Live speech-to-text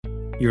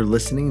You're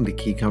listening to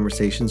Key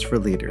Conversations for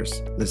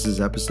Leaders. This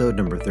is episode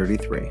number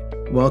 33.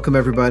 Welcome,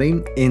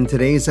 everybody. In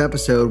today's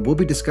episode, we'll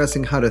be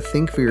discussing how to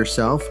think for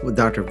yourself with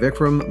Dr.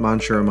 Vikram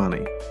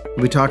Mansharamani.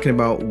 We'll be talking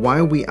about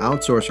why we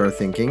outsource our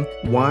thinking,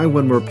 why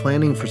when we're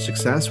planning for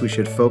success, we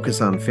should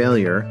focus on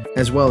failure,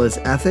 as well as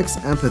ethics,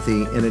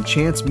 empathy, and a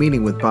chance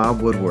meeting with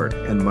Bob Woodward,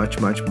 and much,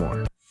 much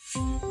more.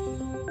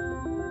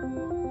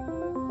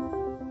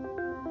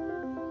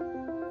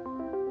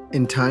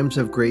 In times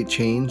of great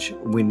change,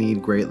 we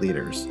need great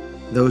leaders.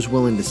 Those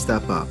willing to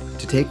step up,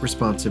 to take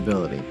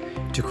responsibility,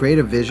 to create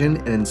a vision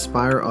and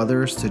inspire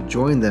others to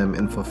join them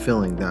in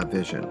fulfilling that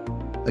vision.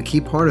 A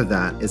key part of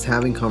that is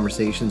having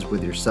conversations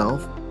with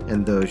yourself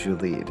and those you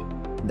lead.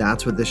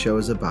 That's what this show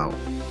is about.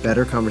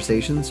 Better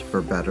conversations for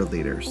better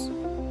leaders.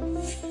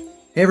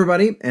 Hey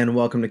everybody, and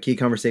welcome to Key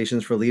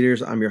Conversations for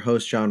Leaders. I'm your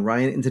host, John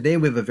Ryan, and today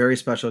we have a very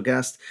special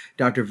guest,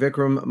 Dr.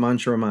 Vikram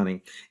Mansharamani.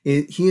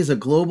 He is a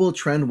global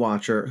trend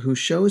watcher who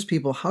shows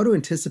people how to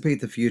anticipate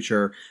the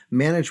future,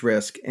 manage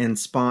risk, and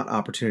spot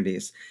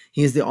opportunities.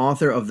 He is the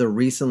author of the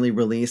recently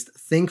released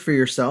Think for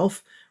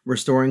Yourself,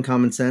 Restoring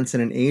Common Sense in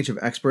an Age of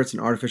Experts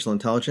in Artificial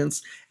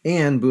Intelligence,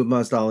 and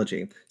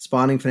Boombuzzology,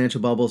 Spotting Financial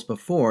Bubbles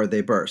Before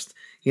They Burst.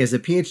 He has a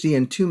PhD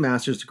and 2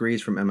 master's degrees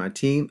from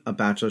MIT, a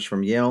bachelor's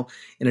from Yale.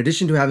 In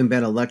addition to having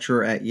been a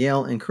lecturer at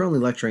Yale and currently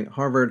lecturing at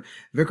Harvard,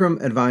 Vikram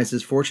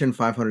advises Fortune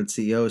 500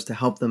 CEOs to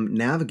help them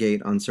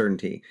navigate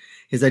uncertainty.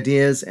 His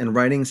ideas and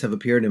writings have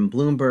appeared in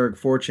Bloomberg,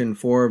 Fortune,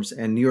 Forbes,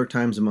 and New York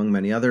Times, among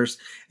many others.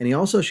 And he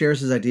also shares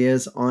his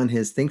ideas on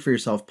his Think for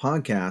Yourself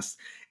podcast.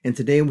 And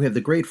today we have the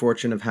great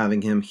fortune of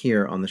having him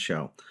here on the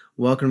show.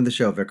 Welcome to the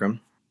show, Vikram.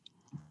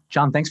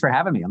 John, thanks for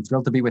having me. I'm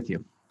thrilled to be with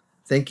you.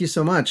 Thank you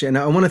so much. And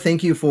I want to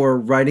thank you for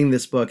writing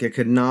this book. It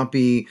could not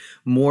be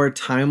more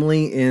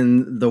timely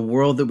in the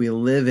world that we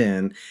live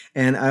in.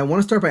 And I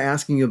want to start by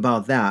asking you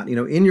about that. You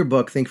know, in your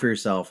book, Think for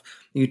Yourself,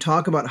 you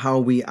talk about how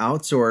we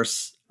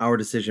outsource our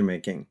decision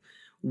making.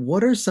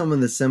 What are some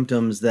of the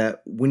symptoms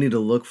that we need to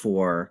look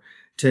for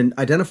to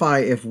identify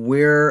if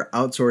we're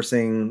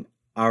outsourcing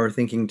our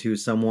thinking to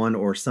someone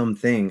or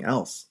something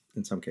else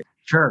in some case?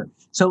 Sure.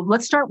 So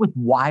let's start with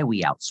why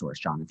we outsource,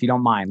 John. If you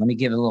don't mind, let me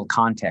give a little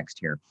context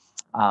here.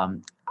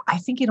 I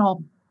think it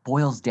all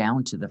boils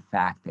down to the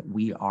fact that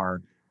we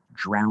are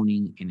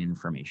drowning in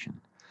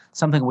information,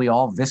 something we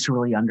all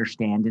viscerally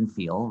understand and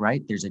feel,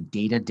 right? There's a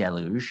data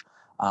deluge.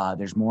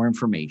 There's more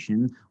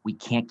information. We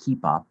can't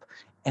keep up.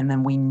 And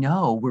then we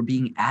know we're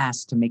being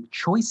asked to make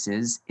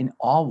choices in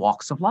all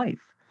walks of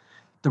life.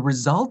 The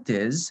result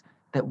is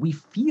that we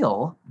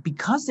feel,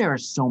 because there are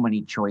so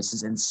many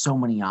choices and so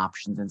many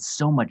options and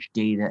so much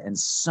data and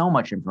so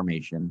much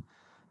information,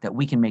 that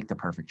we can make the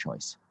perfect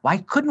choice. Why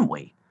couldn't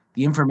we?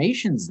 The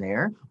information's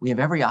there. We have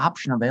every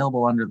option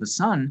available under the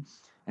sun.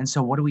 And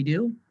so what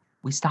do?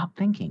 We stop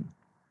thinking.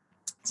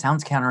 It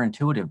sounds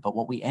counterintuitive, but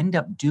what we end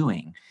up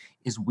doing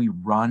is we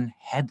run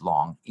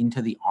headlong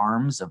into the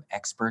arms of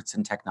experts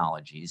and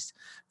technologies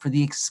for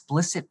the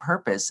explicit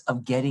purpose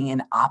of getting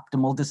an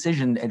optimal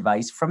decision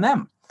advice from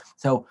them.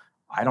 So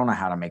I don't know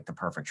how to make the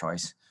perfect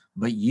choice,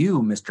 but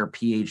you, Mr.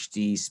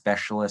 PhD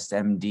specialist,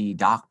 MD,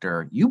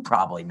 doctor, you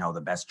probably know the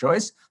best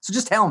choice. So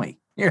just tell me.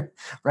 Here,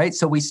 right?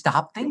 So we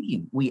stop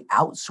thinking. We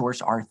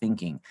outsource our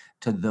thinking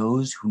to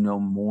those who know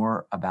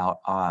more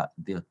about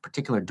the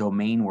particular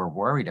domain we're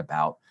worried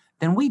about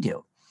than we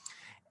do.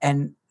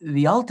 And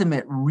the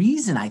ultimate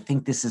reason I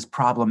think this is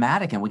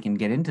problematic, and we can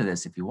get into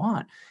this if you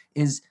want,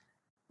 is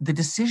the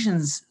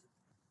decisions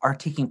are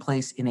taking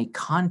place in a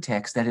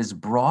context that is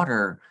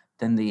broader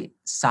than the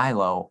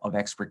silo of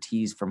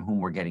expertise from whom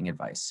we're getting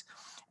advice.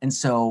 And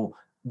so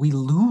we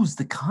lose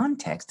the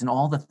context and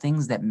all the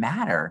things that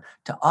matter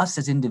to us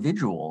as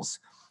individuals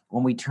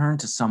when we turn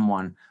to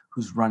someone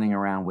who's running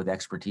around with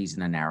expertise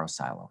in a narrow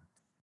silo.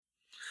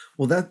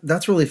 Well,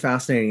 that's really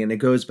fascinating. And it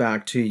goes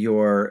back to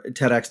your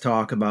TEDx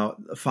talk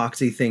about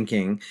foxy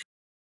thinking.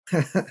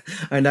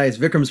 Nice.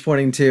 Vikram's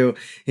pointing to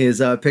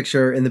his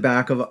picture in the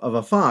back of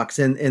a fox,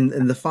 and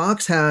the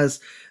fox has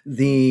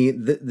the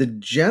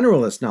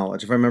generalist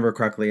knowledge, if I remember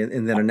correctly,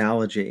 in that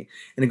analogy.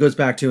 And it goes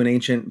back to an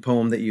ancient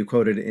poem that you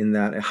quoted in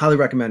that. I highly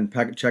recommend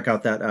check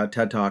out that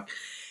TED Talk.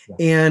 Yeah.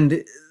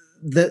 And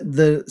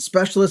the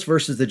specialist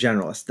versus the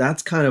generalist,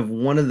 that's kind of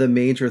one of the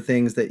major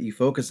things that you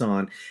focus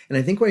on. And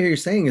I think what you're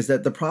saying is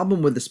that the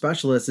problem with the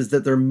specialists is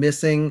that they're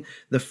missing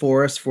the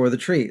forest for the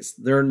trees.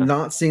 They're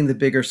not seeing the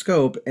bigger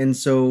scope. And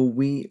so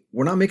we're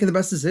not making the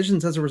best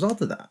decisions as a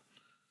result of that.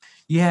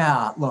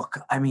 Yeah, look,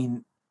 I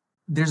mean,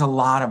 there's a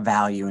lot of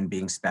value in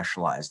being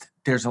specialized.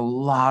 There's a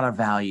lot of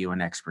value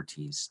in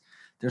expertise.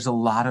 There's a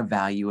lot of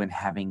value in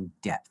having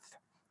depth,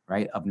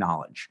 right, of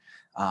knowledge.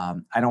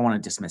 I don't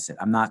want to dismiss it.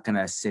 I'm not going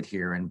to sit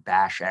here and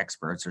bash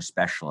experts or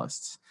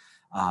specialists.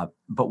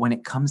 But when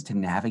it comes to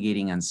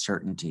navigating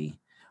uncertainty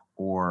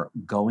or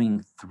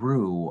going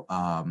through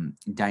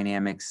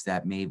dynamics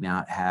that may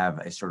not have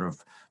a sort of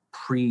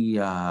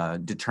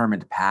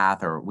predetermined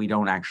path, or we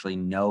don't actually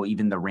know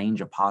even the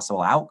range of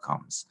possible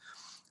outcomes,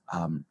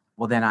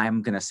 well, then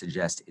I'm going to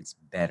suggest it's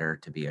better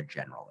to be a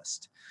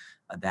generalist.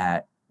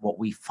 That what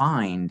we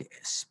find,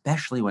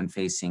 especially when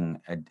facing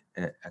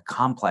a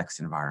complex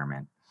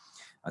environment,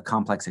 a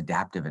complex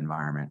adaptive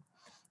environment,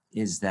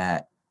 is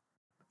that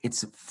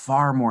it's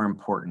far more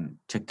important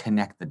to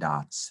connect the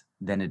dots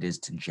than it is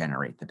to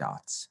generate the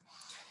dots.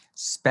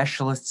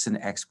 Specialists and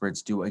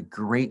experts do a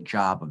great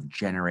job of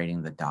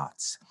generating the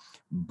dots,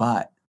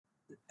 but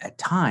at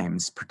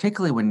times,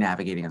 particularly when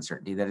navigating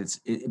uncertainty, that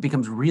it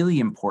becomes really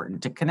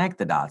important to connect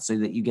the dots so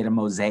that you get a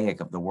mosaic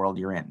of the world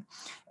you're in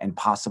and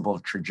possible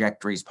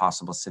trajectories,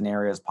 possible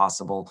scenarios,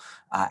 possible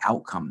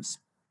outcomes.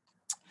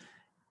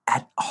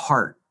 At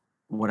heart,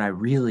 what I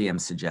really am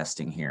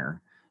suggesting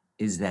here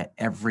is that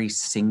every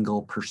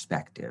single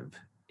perspective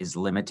is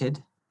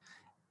limited,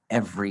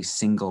 every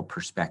single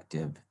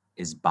perspective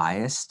is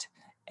biased,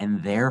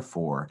 and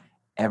therefore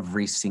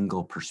every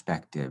single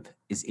perspective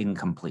is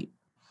incomplete.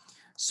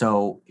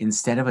 So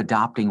instead of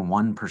adopting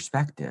one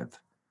perspective,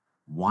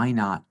 why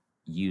not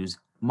use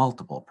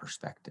multiple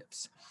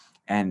perspectives?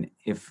 And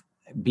if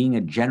being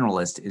a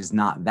generalist is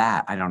not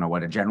that, I don't know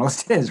what a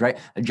generalist is, right?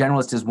 A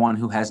generalist is one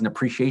who has an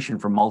appreciation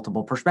for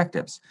multiple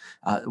perspectives,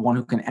 one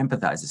who can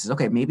empathize. This is,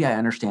 okay, maybe I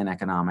understand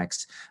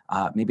economics,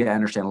 maybe I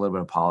understand a little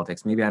bit of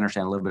politics, maybe I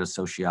understand a little bit of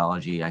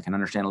sociology, I can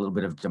understand a little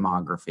bit of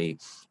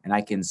demography, and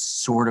I can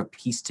sort of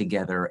piece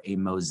together a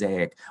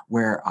mosaic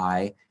where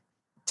I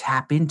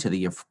tap into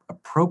the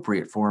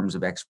appropriate forms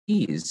of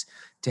expertise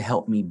to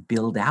help me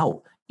build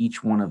out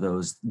each one of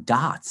those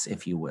dots,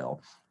 if you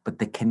will. But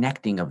the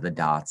connecting of the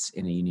dots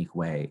in a unique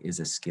way is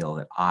a skill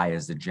that I,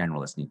 as the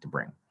generalist, need to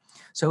bring.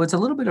 So it's a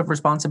little bit of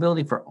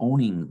responsibility for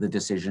owning the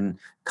decision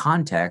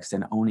context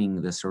and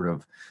owning the sort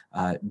of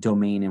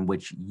domain in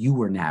which you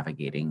were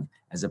navigating,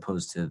 as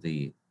opposed to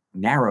the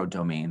narrow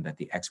domain that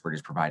the expert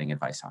is providing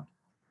advice on.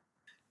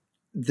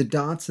 The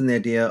dots and the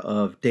idea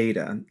of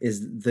data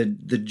is the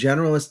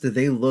generalists, do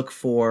they look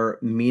for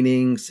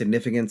meaning,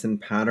 significance,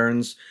 and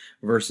patterns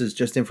versus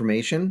just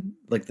information,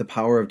 like the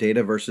power of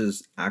data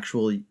versus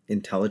actual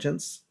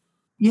intelligence?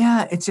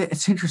 Yeah,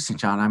 it's interesting,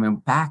 John. I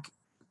mean,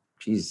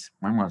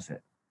 when was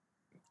it?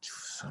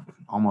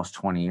 Almost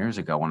 20 years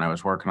ago when I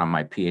was working on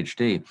my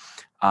PhD.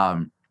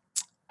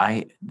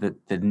 The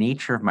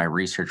nature of my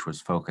research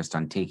was focused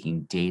on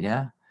taking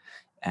data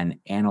and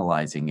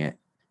analyzing it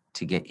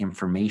to get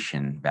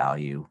information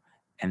value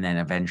and then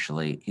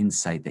eventually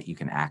insight that you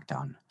can act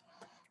on.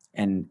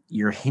 And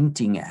you're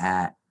hinting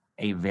at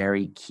a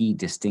very key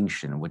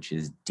distinction, which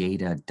is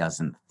data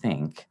doesn't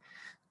think.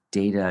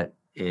 Data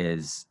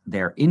is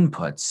their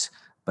inputs,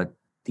 but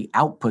the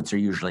outputs are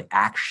usually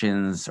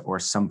actions or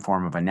some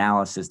form of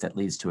analysis that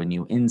leads to a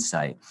new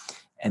insight.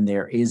 And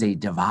there is a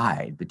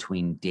divide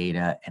between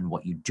data and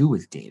what you do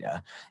with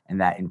data.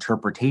 And that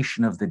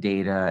interpretation of the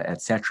data,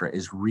 et cetera,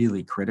 is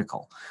really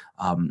critical.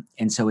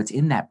 And so it's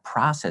in that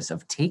process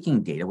of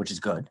taking data, which is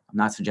good. I'm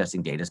not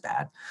suggesting data is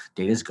bad.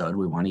 Data is good.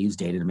 We want to use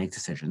data to make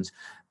decisions.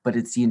 But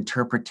it's the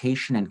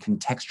interpretation and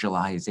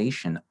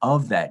contextualization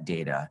of that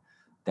data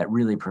that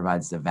really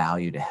provides the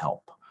value to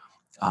help.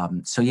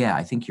 So yeah,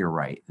 I think you're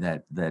right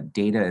that the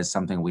data is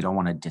something we don't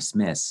want to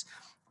dismiss,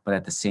 but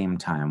at the same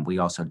time, we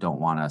also don't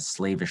want to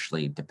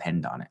slavishly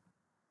depend on it.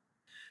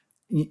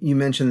 You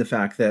mentioned the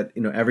fact that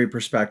every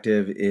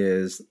perspective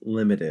is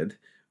limited,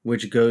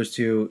 which goes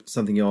to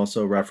something you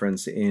also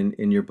reference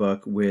in your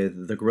book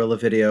with the gorilla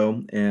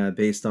video,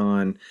 based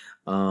on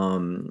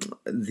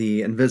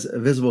the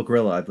Invisible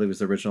Gorilla, I believe was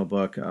the original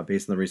book,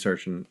 based on the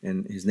research,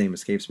 and his name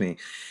escapes me.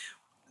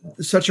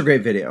 Such a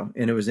great video,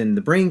 and it was in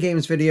the Brain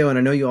Games video. And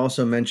I know you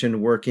also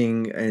mentioned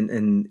working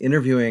and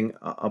interviewing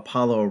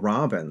Apollo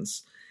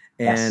Robbins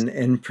Yes.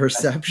 and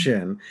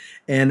perception.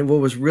 And what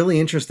was really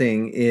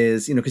interesting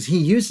is, because he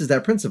uses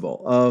that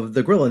principle of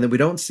the gorilla and that we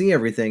don't see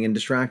everything and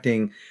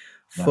distracting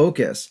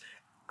focus.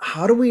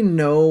 How do we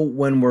know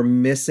when we're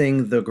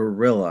missing the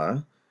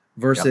gorilla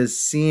versus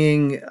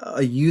seeing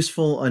a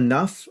useful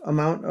enough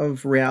amount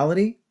of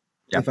reality,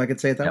 if I could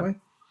say it that way?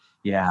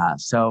 Yeah.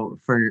 So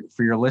for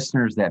your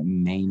listeners that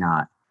may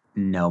not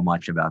know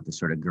much about the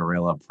sort of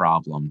gorilla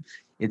problem,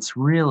 it's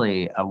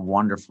really a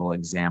wonderful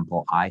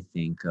example, I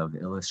think, of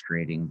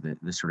illustrating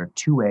the sort of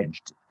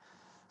two-edged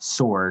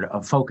sword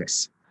of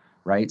focus,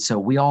 right? So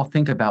we all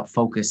think about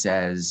focus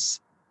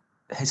as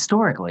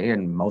historically,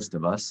 and most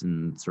of us,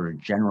 and sort of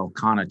general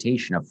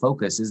connotation of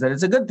focus is that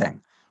it's a good thing,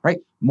 right?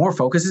 More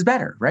focus is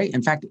better, right?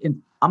 In fact,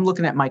 I'm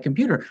looking at my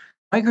computer.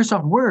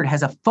 Microsoft Word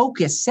has a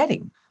focus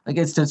setting. Like,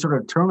 it's to sort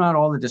of turn out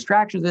all the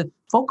distractions.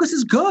 Focus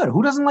is good.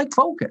 Who doesn't like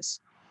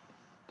focus?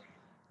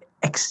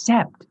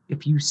 Except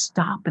if you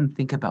stop and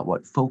think about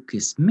what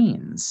focus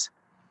means,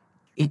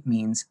 it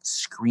means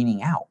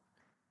screening out.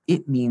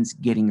 It means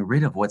getting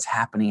rid of what's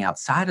happening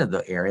outside of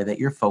the area that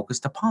you're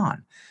focused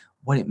upon.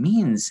 What it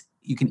means,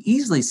 you can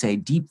easily say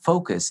deep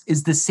focus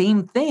is the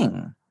same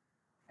thing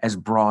as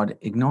broad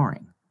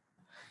ignoring.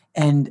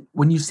 And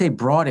when you say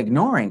broad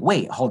ignoring,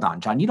 wait, hold on,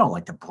 John, you don't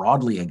like to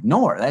broadly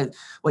ignore.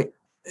 Wait,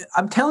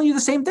 I'm telling you the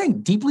same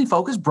thing. Deeply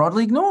focus,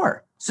 broadly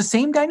ignore. It's the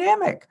same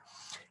dynamic.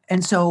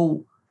 And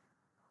so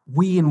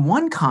we, in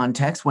one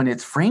context, when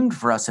it's framed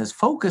for us as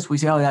focus, we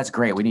say, oh, that's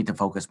great. We need to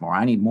focus more.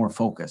 I need more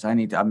focus.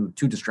 I'm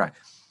too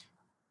distracted.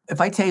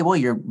 if I tell you, well,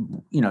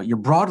 you're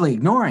broadly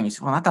ignoring, you say,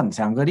 well, that doesn't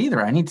sound good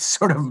either. I need to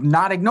sort of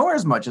not ignore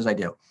as much as I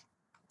do.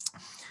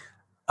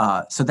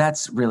 So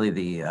that's really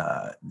the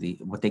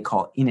what they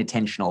call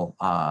inattentional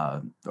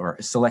or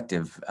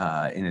selective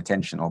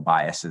inattentional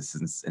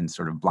biases and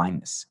sort of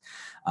blindness.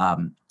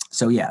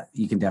 So yeah,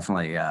 you can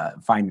definitely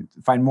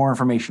find more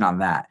information on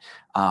that.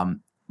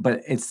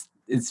 But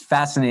it's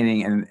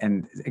fascinating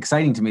and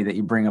exciting to me that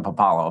you bring up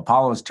Apollo.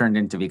 Apollo has turned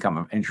into become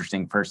an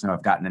interesting person who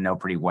I've gotten to know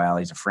pretty well.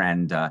 He's a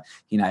friend.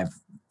 He and I have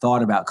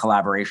thought about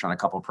collaboration on a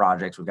couple of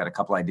projects. We've got a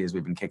couple ideas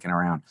we've been kicking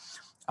around.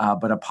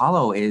 But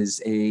Apollo is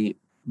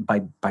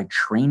by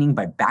training,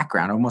 by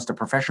background, almost a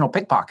professional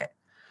pickpocket,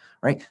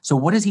 right? So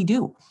what does he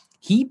do?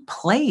 He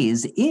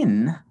plays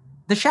in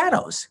the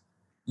shadows.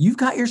 You've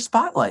got your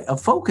spotlight of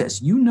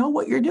focus. You know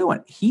what you're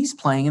doing. He's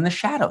playing in the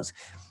shadows.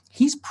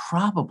 He's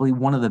probably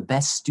one of the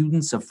best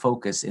students of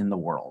focus in the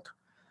world.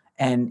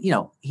 And,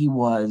 he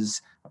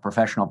was a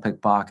professional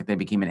pickpocket. They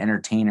became an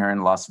entertainer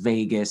in Las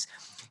Vegas.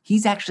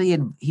 He actually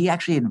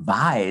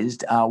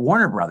advised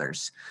Warner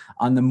Brothers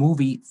on the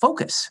movie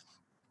Focus.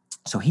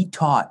 So he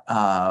taught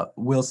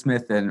Will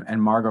Smith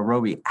and Margot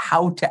Robbie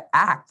how to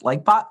act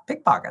like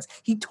pickpockets.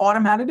 He taught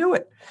them how to do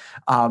it.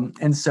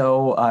 And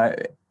so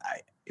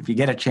if you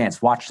get a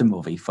chance, watch the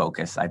movie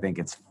Focus. I think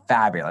it's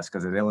fabulous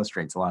because it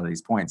illustrates a lot of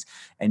these points.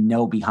 And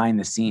know behind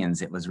the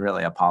scenes, it was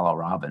really Apollo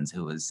Robbins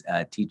who was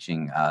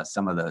teaching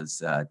some of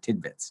those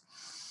tidbits.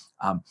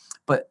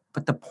 But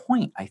the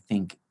point, I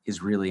think,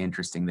 is really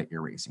interesting that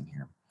you're raising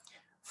here.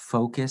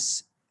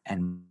 Focus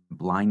and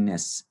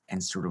blindness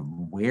and sort of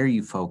where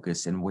you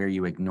focus and where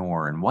you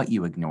ignore and what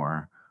you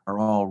ignore are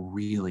all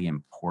really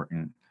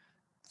important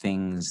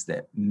things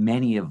that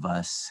many of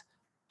us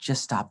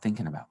just stop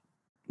thinking about.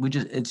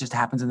 It just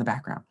happens in the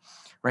background,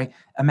 right?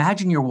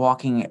 Imagine you're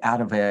walking out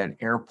of an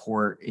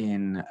airport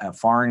in a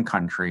foreign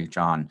country,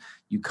 John.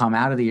 You come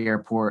out of the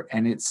airport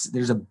and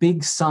there's a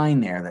big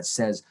sign there that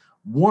says,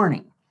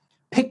 "Warning,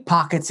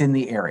 pickpockets in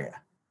the area."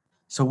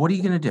 So what are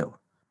you going to do?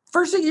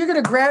 First thing, you're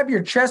going to grab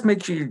your chest,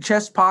 make sure your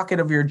chest pocket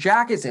of your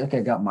jacket, say, okay,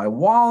 I got my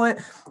wallet.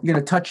 You're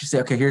going to touch, you say,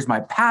 okay, here's my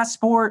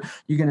passport.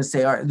 You're going to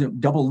say, all right,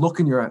 double look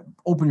in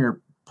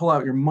pull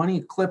out your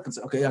money clip and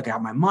say, okay, I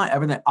got my money,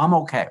 everything, I'm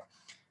okay.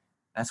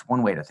 That's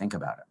one way to think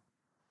about it.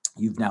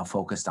 You've now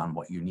focused on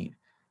what you need.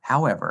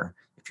 However,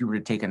 if you were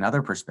to take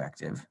another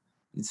perspective,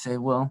 you'd say,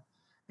 well,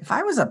 if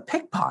I was a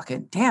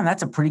pickpocket, damn,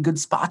 that's a pretty good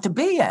spot to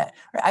be at.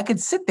 I could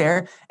sit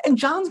there and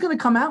John's going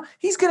to come out.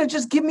 He's going to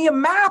just give me a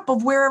map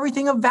of where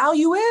everything of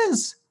value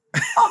is.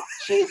 Oh,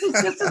 Jesus,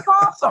 this is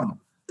awesome.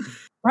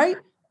 Right?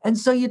 And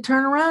so you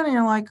turn around and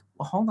you're like,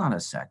 well, hold on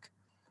a sec.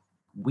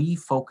 We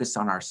focus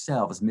on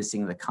ourselves,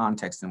 missing the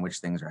context in which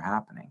things are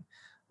happening.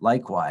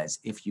 Likewise,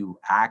 if you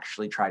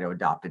actually try to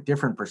adopt a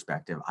different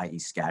perspective, i.e.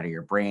 scatter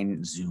your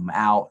brain, zoom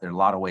out, there are a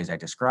lot of ways I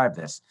describe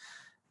this.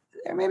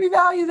 There may be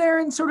value there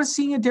in sort of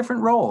seeing a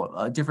different role,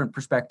 a different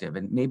perspective,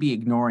 and maybe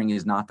ignoring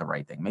is not the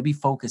right thing. Maybe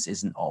focus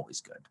isn't always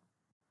good.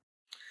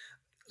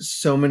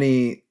 So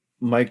many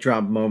mic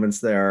drop moments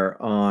there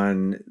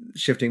on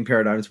shifting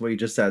paradigms, what you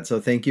just said.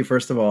 So thank you,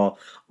 first of all,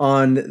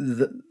 on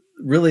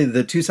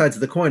the two sides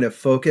of the coin of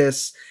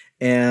focus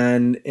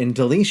and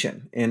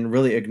deletion and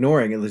really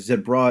ignoring. It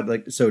said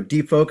broad, so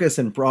deep focus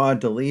and broad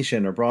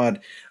deletion or broad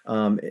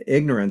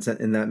ignorance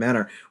in that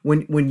manner.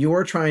 When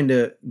you're trying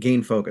to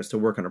gain focus to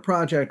work on a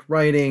project,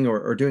 writing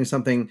or doing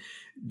something,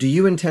 do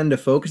you intend to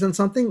focus on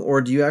something,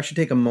 or do you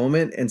actually take a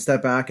moment and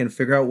step back and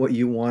figure out what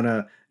you want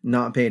to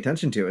not pay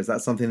attention to? Is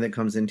that something that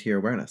comes into your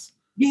awareness?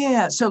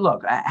 Yeah. So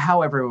look,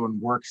 how everyone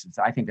works,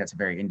 I think that's a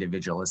very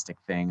individualistic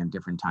thing, and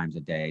different times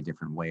of day,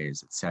 different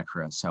ways, et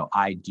cetera. So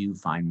I do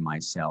find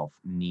myself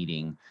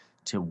needing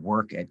to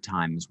work at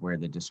times where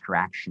the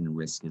distraction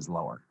risk is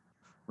lower,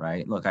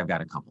 right? Look, I've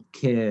got a couple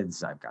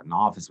kids, I've got an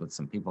office with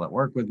some people that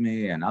work with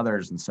me and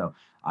others. And so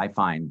I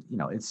find,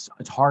 it's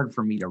hard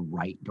for me to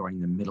write during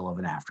the middle of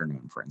an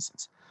afternoon, for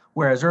instance.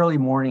 Whereas early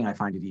morning, I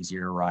find it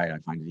easier to write. I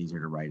find it easier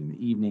to write in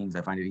the evenings.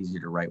 I find it easier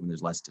to write when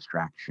there's less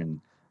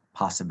distraction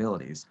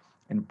possibilities.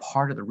 And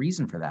part of the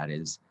reason for that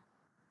is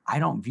I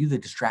don't view the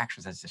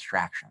distractions as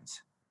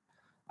distractions.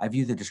 I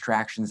view the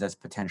distractions as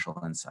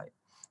potential insight.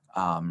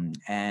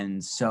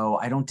 And so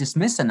I don't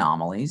dismiss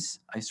anomalies.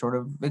 I sort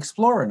of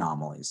explore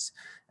anomalies,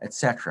 et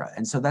cetera.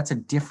 And so that's a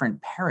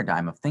different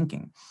paradigm of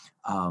thinking.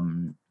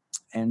 And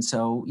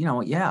so,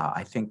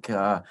 I think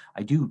I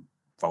do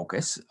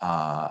focus,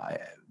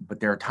 but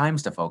there are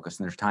times to focus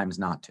and there's times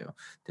not to.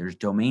 There's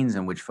domains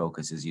in which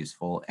focus is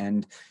useful.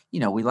 And,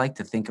 we like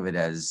to think of it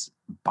as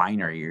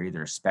binary. You're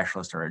either a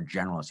specialist or a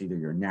generalist. Either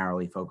you're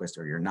narrowly focused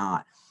or you're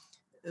not.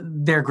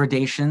 There are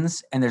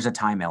gradations and there's a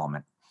time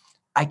element.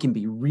 I can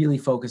be really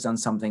focused on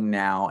something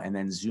now and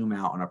then zoom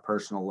out on a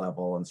personal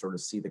level and sort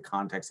of see the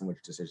context in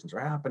which decisions are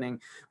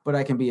happening. But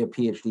I can be a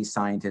PhD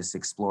scientist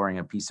exploring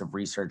a piece of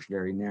research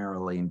very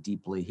narrowly and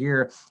deeply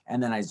here,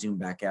 and then I zoom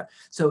back out.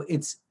 So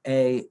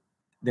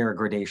there are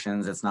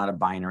gradations. It's not a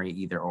binary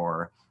either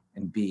or.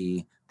 And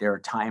B, there are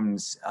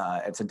times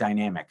it's a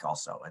dynamic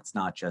also. It's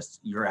not just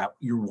you're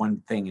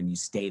one thing and you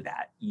stay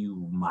that.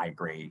 You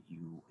migrate,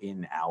 you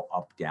in, out,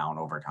 up, down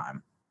over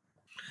time.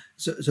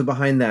 So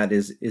behind that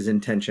is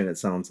intention. It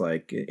sounds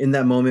like in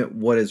that moment,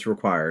 what is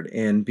required,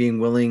 and being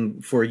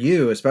willing for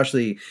you,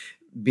 especially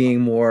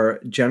being more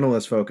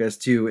generalist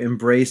focused, to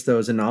embrace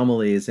those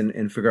anomalies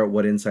and figure out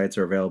what insights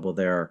are available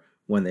there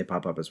when they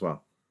pop up as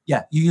well.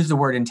 Yeah, you use the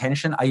word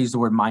intention. I use the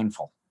word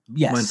mindful.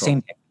 Yes, Mindful.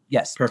 same thing.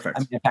 Yes. Perfect.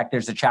 In fact,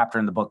 there's a chapter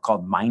in the book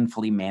called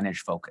Mindfully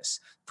Managed Focus.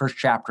 First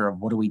chapter of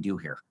what do we do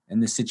here in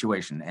this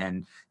situation?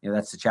 And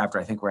that's the chapter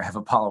I think where I have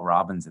Apollo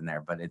Robbins in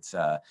there. But it's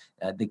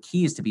the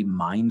key is to be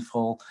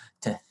mindful,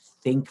 to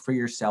think for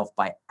yourself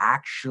by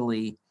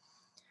actually,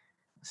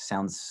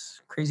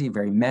 sounds crazy,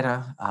 very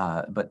meta,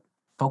 but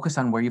focus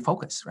on where you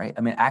focus, right? I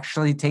mean,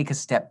 actually take a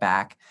step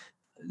back,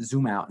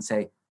 zoom out and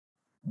say,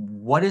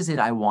 what is it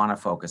I want to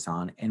focus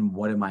on and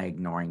what am I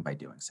ignoring by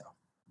doing so?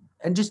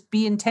 And just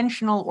be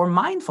intentional or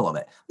mindful of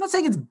it. I'm not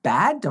saying it's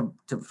bad to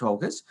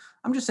focus.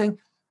 I'm just saying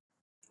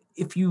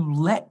if you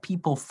let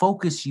people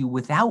focus you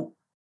without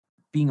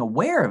being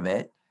aware of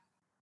it,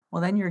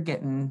 well, then you're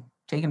getting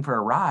taken for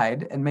a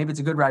ride, and maybe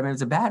it's a good ride, maybe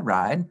it's a bad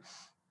ride,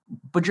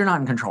 but you're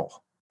not in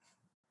control.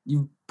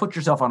 You put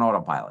yourself on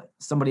autopilot.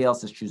 Somebody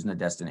else is choosing the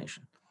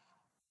destination.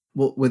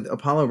 Well, with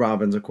Apollo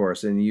Robbins, of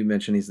course, and you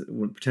mentioned he's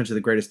potentially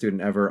the greatest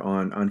student ever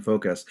on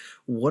focus.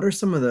 What are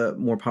some of the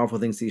more powerful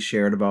things he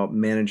shared about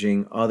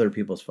managing other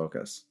people's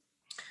focus?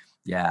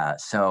 Yeah,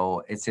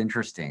 so it's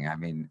interesting. I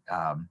mean,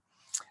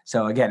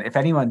 so again, if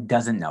anyone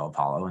doesn't know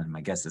Apollo, and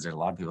my guess is there's a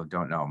lot of people who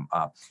don't know him,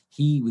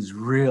 he was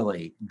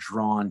really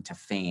drawn to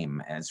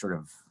fame and sort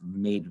of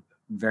made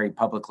very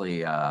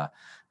publicly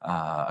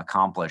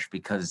accomplished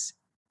because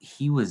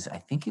he was, I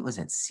think it was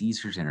at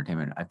Caesars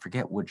Entertainment. I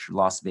forget which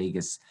Las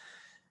Vegas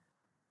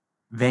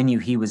venue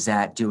he was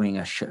at doing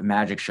a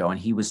magic show. And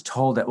he was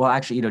told that, well,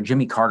 actually,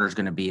 Jimmy Carter's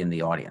going to be in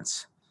the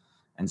audience.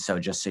 And so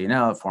just so you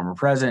know, former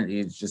president,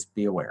 you just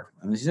be aware.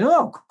 And he said,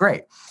 oh,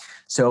 great.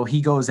 So he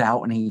goes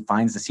out and he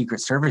finds the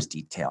Secret Service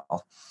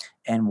detail.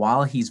 And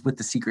while he's with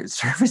the Secret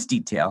Service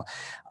detail,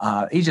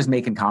 he's just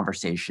making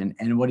conversation.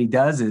 And what he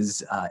does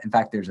is, in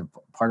fact, there's a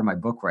part of my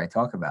book where I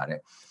talk about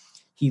it.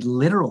 He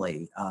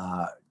literally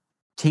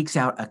takes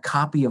out a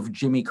copy of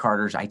Jimmy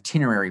Carter's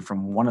itinerary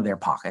from one of their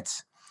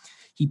pockets.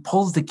 He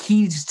pulls the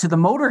keys to the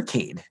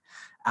motorcade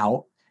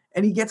out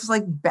and he gets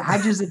like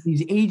badges of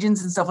these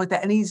agents and stuff like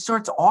that. And he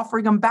starts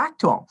offering them back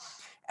to them.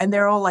 And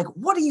they're all like,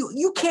 what are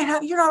you can't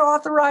have, you're not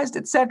authorized,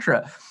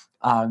 etc.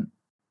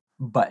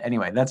 But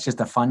anyway, that's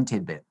just a fun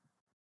tidbit.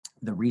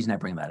 The reason I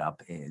bring that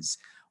up is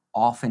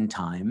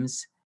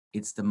oftentimes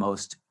it's the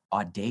most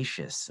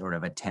audacious sort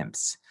of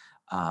attempts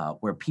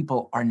where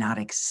people are not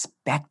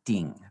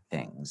expecting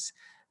things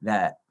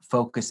that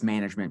focus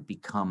management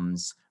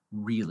becomes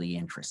really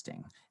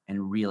interesting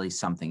and really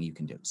something you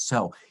can do.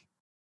 So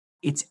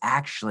it's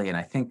actually, and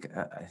I think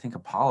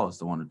Apollo is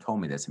the one who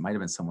told me this. It might have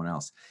been someone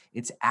else.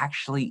 It's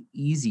actually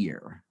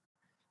easier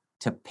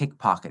to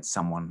pickpocket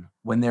someone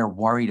when they're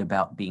worried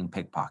about being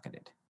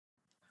pickpocketed.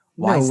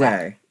 Why no way.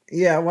 That?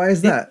 Yeah. Why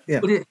is that? Yeah.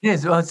 It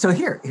is. So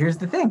here's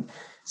the thing.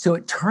 So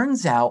it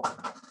turns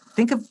out,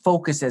 think of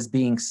focus as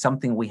being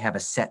something we have a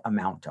set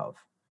amount of,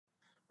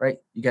 right?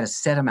 You got a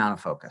set amount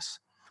of focus.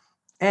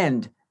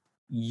 And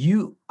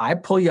I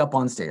pull you up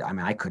on stage. I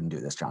mean, I couldn't do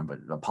this, John, but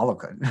Apollo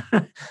could.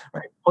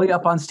 Right? Pull you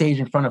up on stage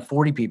in front of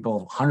 40 people,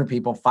 100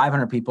 people,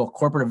 500 people,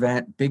 corporate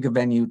event, big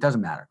venue,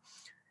 doesn't matter.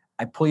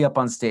 I pull you up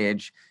on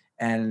stage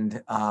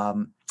and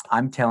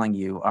I'm telling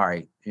you, all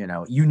right,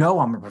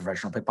 I'm a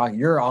professional pickpocket.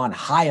 You're on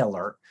high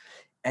alert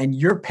and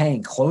you're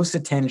paying close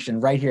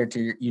attention right here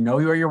to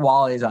where your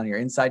wallet is on your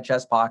inside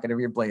chest pocket of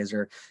your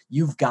blazer.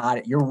 You've got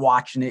it. You're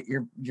watching it.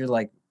 You're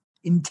like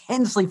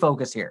intensely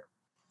focused here.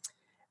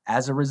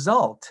 As a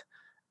result,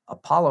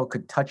 Apollo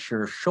could touch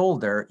your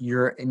shoulder,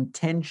 your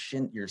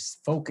intention, your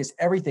focus,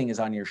 everything is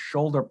on your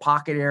shoulder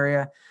pocket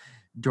area,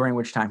 during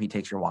which time he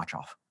takes your watch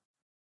off.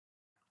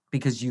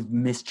 Because you've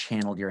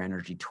mischanneled your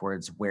energy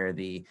towards where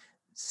the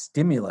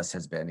stimulus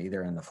has been,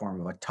 either in the form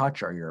of a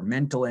touch or your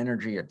mental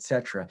energy,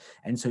 etc.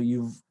 And so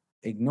you've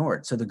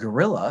ignored. So the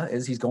gorilla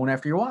is he's going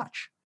after your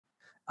watch.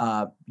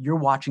 You're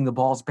watching the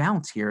balls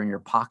bounce here in your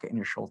pocket and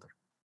your shoulder.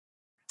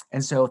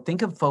 And so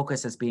think of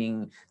focus as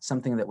being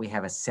something that we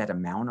have a set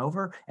amount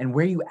over, and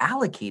where you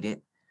allocate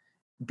it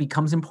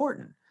becomes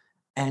important.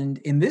 And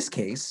in this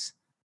case,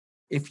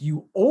 if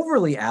you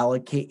overly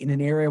allocate in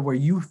an area where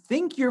you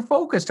think you're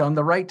focused on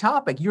the right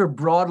topic, you're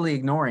broadly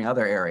ignoring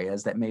other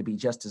areas that may be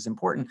just as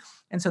important.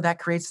 And so that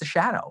creates the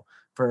shadow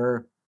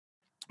for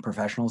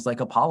professionals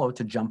like Apollo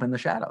to jump in the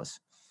shadows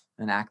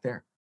and act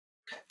there.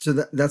 So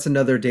that's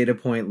another data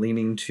point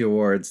leaning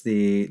towards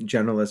the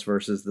generalist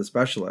versus the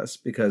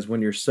specialist, because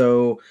when you're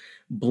so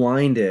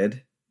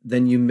blinded,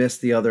 then you miss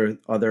the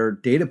other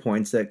data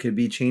points that could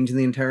be changing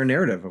the entire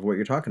narrative of what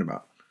you're talking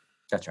about.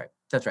 That's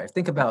right.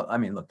 Think about,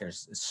 look,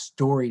 there's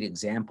storied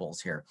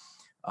examples here.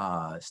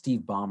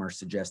 Steve Ballmer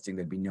suggesting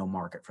there'd be no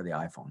market for the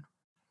iPhone,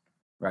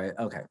 right?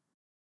 Okay.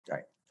 All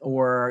right.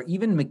 Or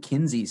even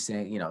McKinsey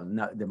saying,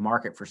 the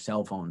market for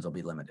cell phones will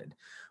be limited.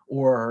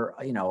 Or,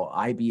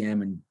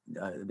 IBM,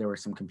 and there were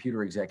some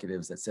computer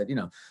executives that said,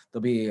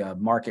 there'll be a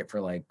market for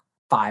like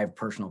 5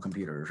 personal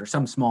computers or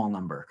some small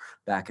number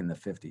back in the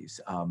 50s.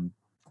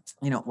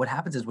 What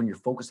happens is when you're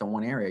focused on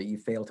one area, you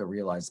fail to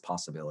realize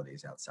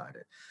possibilities outside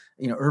it.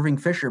 Irving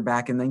Fisher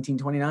back in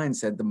 1929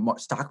 said the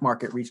stock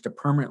market reached a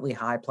permanently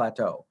high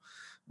plateau.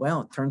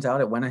 Well, it turns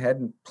out it went ahead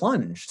and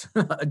plunged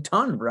a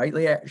ton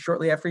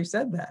shortly after he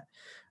said that.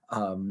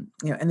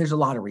 And there's a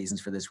lot of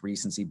reasons for this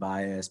recency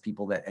bias.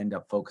 People that end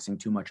up focusing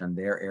too much on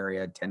their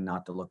area tend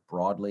not to look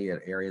broadly at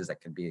areas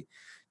that could be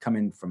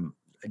coming from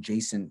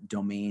adjacent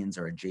domains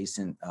or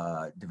adjacent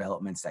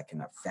developments that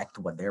can affect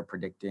what they're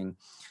predicting.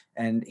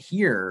 And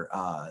here,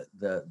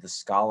 the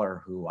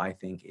scholar who I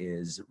think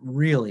is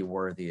really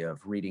worthy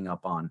of reading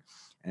up on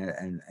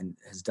and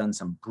has done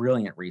some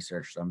brilliant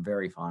research that I'm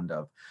very fond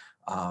of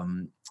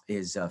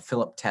is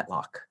Philip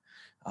Tetlock.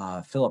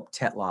 Philip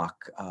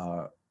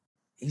Tetlock,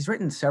 he's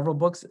written several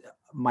books,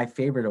 my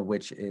favorite of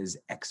which is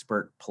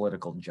Expert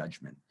Political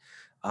Judgment,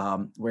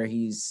 where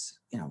he's,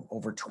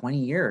 over 20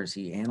 years,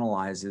 he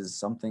analyzes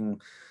something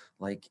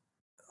like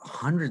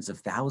hundreds of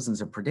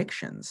thousands of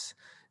predictions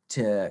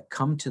to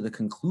come to the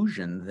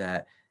conclusion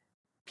that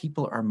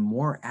people are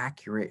more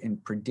accurate in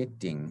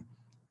predicting,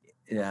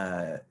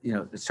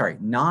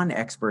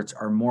 non-experts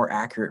are more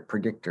accurate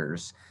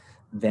predictors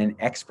than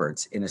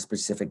experts in a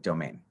specific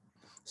domain.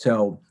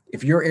 So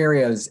if your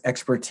area's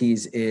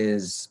expertise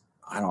is,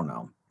 I don't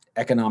know,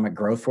 economic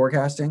growth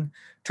forecasting,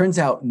 turns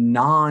out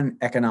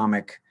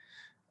non-economic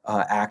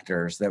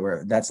actors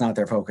that's not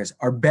their focus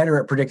are better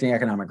at predicting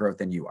economic growth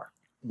than you are.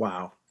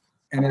 Wow.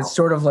 And it's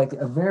sort of like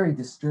a very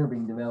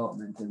disturbing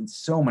development in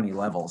so many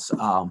levels.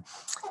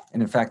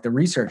 And in fact, the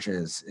research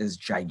is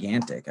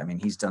gigantic. I mean,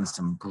 he's done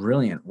some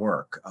brilliant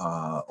work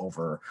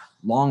over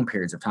long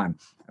periods of time.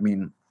 I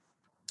mean,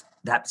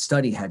 that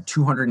study had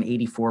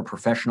 284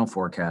 professional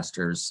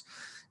forecasters,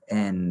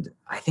 and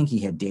I think he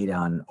had data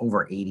on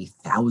over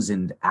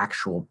 80,000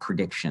 actual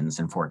predictions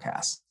and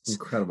forecasts.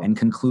 Incredible. And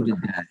concluded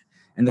that,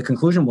 and the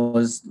conclusion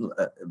was,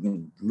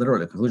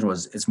 literally the conclusion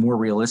was, it's more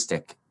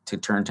realistic to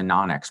turn to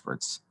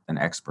non-experts than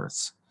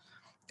experts.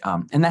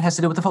 And that has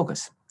to do with the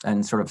focus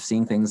and sort of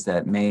seeing things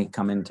that may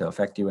come in to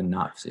affect you and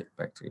not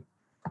affect you.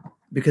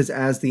 Because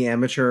as the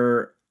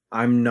amateur,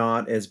 I'm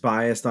not as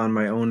biased on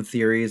my own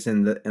theories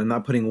and I'm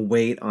not putting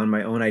weight on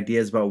my own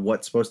ideas about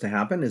what's supposed to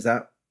happen. Is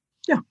that?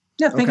 Yeah.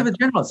 Think of a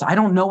generalist. I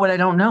don't know what I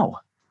don't know.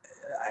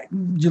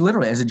 You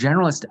literally, as a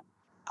generalist,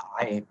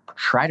 I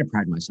try to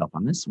pride myself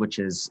on this, which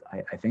is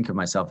I think of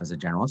myself as a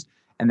generalist.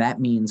 And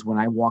that means when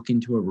I walk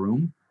into a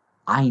room,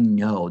 I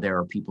know there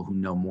are people who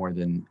know more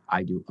than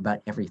I do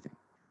about everything.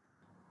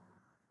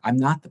 I'm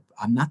not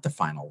the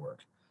final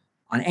word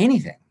on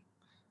anything.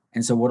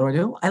 And so what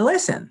do? I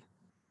listen.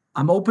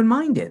 I'm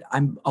open-minded.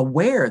 I'm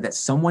aware that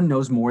someone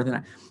knows more than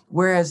I.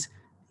 Whereas,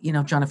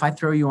 John, if I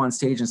throw you on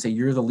stage and say,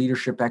 you're the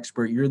leadership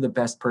expert, you're the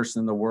best person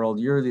in the world,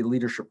 you're the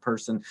leadership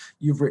person,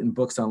 you've written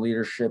books on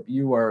leadership,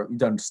 you've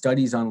done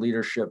studies on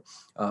leadership.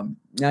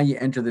 Now you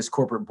enter this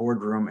corporate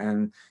boardroom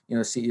and,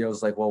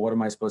 CEO's like, well, what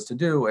am I supposed to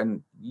do?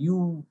 And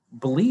you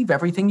believe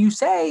everything you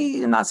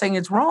say. I'm not saying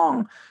it's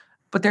wrong,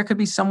 but there could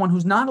be someone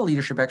who's not a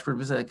leadership expert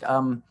who's like,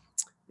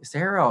 is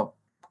there a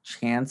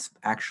chance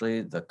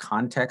actually the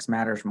context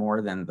matters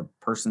more than the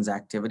person's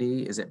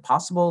activity? Is it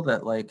possible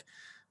that like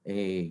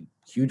a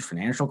huge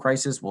financial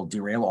crisis will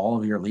derail all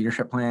of your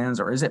leadership plans?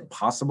 Or is it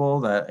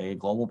possible that a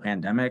global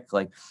pandemic,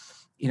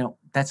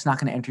 that's not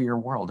going to enter your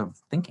world of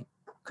thinking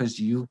because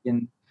you've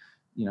been,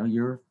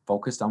 you're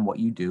focused on what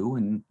you do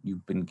and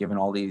you've been given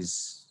all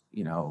these,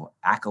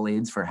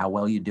 accolades for how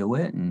well you do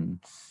it. And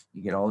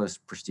you get all this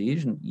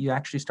prestige and you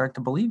actually start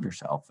to believe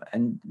yourself,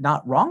 and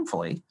not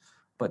wrongfully,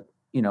 but,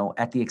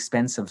 at the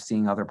expense of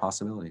seeing other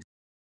possibilities.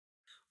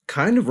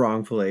 Kind of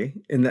wrongfully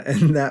in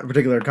that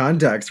particular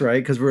context,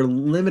 right? Because we're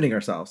limiting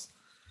ourselves.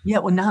 Yeah,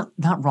 well,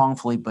 not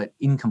wrongfully, but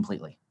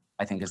incompletely,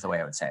 I think is the way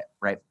I would say it,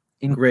 right?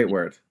 Great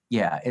word.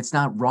 Yeah, it's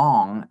not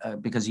wrong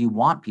because you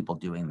want people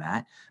doing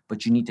that,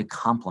 but you need to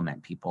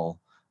complement people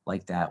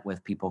like that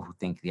with people who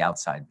think the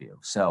outside view.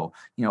 So,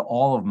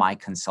 all of my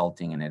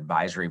consulting and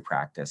advisory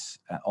practice,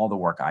 all the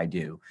work I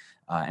do,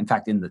 in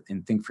fact, in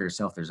Think for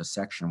Yourself, there's a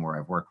section where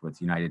I've worked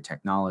with United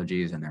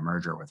Technologies and their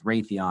merger with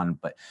Raytheon.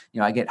 But,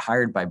 I get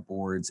hired by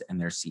boards and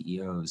their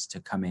CEOs to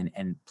come in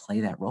and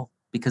play that role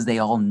because they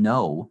all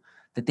know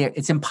that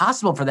it's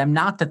impossible for them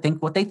not to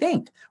think what they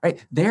think,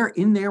 right? They're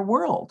in their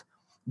world.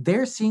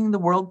 They're seeing the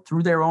world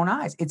through their own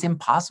eyes. It's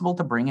impossible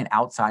to bring an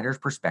outsider's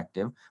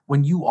perspective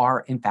when you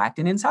are, in fact,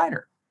 an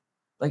insider.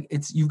 Like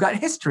you've got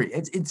history.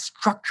 It's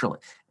structurally.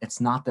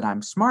 It's not that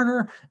I'm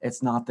smarter.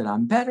 It's not that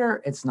I'm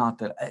better. It's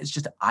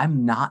just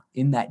I'm not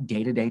in that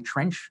day-to-day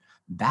trench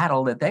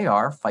battle that they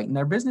are fighting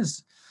their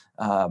business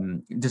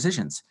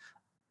decisions.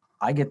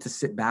 I get to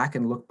sit back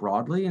and look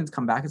broadly and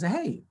come back and say,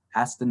 hey,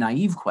 ask the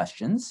naive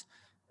questions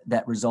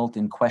that result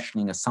in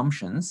questioning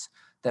assumptions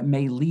that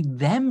may lead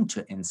them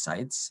to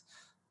insights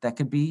that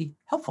could be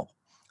helpful.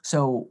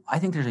 So I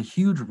think there's a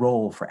huge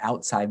role for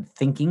outside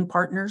thinking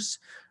partners,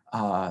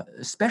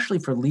 especially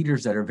for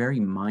leaders that are very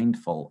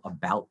mindful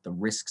about the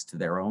risks to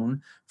their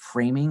own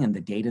framing and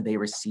the data they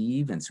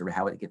receive and sort of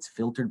how it gets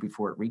filtered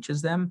before it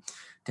reaches them,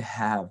 to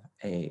have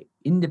a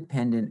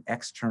independent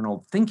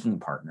external thinking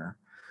partner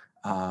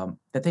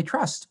that they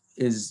trust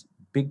is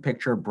big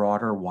picture,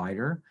 broader,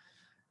 wider,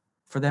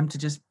 for them to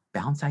just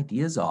bounce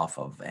ideas off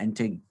of and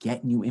to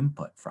get new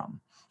input from.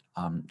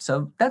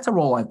 So that's a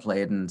role I've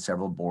played in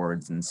several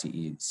boards and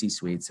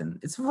C-suites, and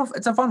it's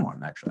a fun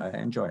one, actually.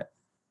 I enjoy it.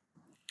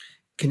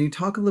 Can you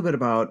talk a little bit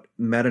about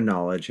meta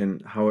knowledge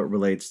and how it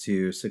relates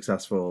to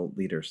successful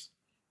leaders?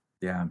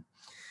 Yeah.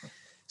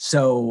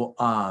 So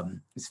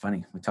it's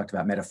funny. We talked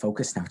about meta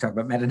focus. Now we talk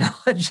about meta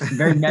knowledge.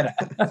 Very meta.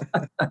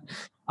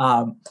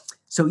 um,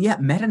 so yeah,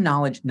 meta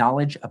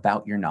knowledge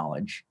about your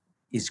knowledge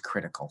is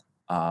critical.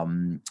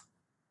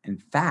 In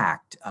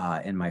fact,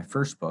 in my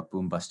first book,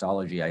 Boom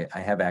Bustology, I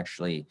have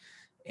actually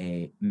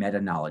a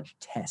meta knowledge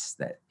test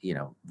that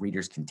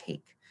readers can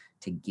take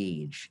to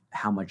gauge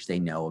how much they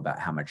know about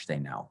how much they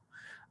know.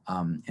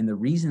 And the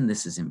reason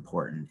this is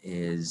important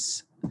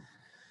is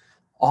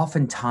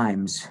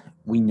oftentimes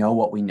we know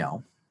what we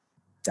know.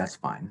 That's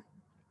fine.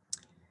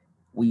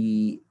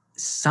 We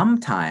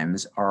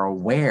sometimes are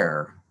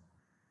aware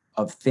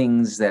of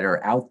things that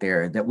are out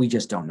there that we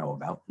just don't know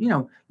about.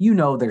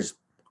 There's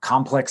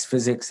complex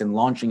physics and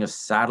launching a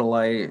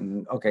satellite,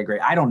 and okay,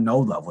 great. I don't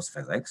know those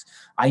physics.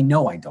 I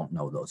know I don't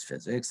know those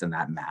physics and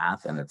that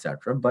math and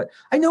etc. But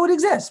I know it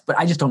exists, but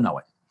I just don't know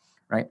it,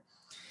 right?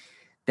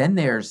 Then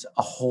there's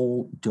a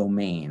whole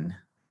domain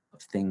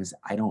of things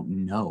I don't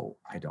know,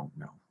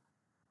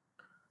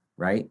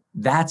 right?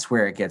 That's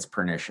where it gets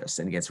pernicious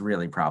and it gets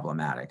really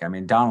problematic. I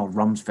mean, Donald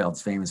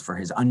Rumsfeld's famous for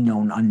his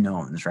unknown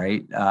unknowns,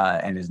 right?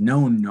 And his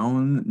known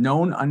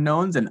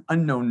unknowns and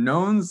unknown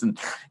knowns. And,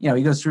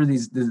 he goes through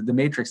the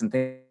matrix and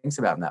thinks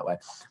about them that way.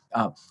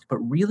 But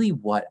really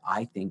what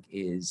I think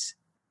is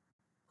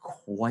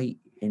quite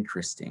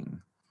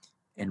interesting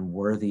and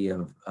worthy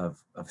of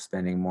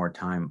spending more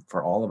time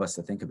for all of us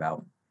to think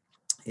about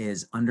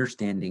is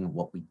understanding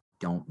what we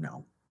don't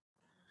know.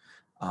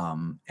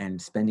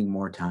 And spending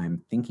more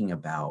time thinking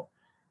about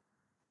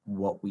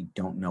what we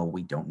don't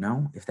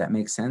know, if that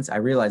makes sense. I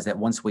realize that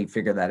once we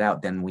figure that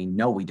out, then we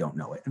know we don't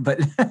know it. But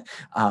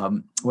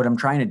what I'm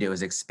trying to do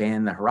is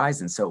expand the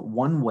horizon. So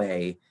one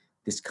way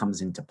this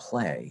comes into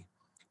play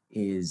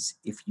is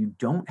if you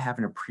don't have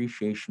an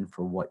appreciation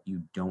for what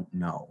you don't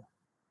know,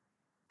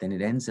 then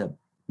it ends up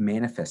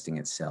manifesting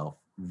itself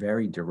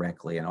very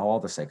directly in all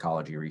the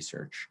psychology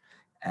research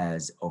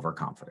as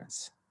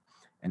overconfidence.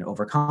 And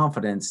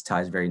overconfidence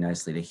ties very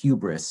nicely to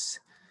hubris,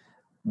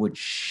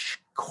 which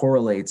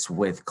correlates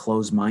with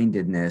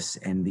closed-mindedness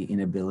and the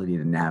inability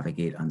to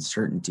navigate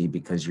uncertainty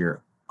because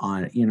you're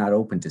not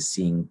open to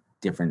seeing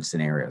different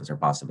scenarios or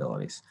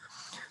possibilities.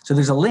 So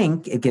there's a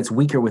link. It gets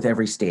weaker with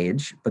every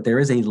stage, but there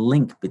is a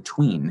link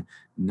between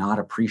not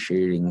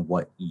appreciating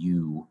what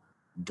you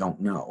don't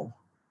know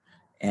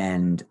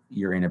and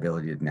your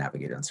inability to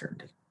navigate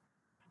uncertainty.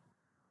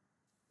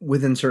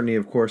 With uncertainty,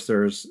 of course,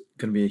 there's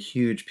going to be a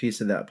huge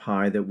piece of that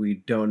pie that we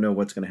don't know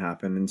what's going to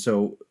happen. And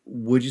so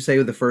would you say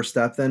the first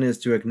step then is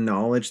to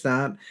acknowledge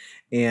that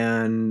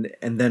and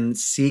then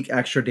seek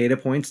extra data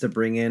points to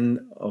bring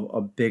in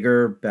a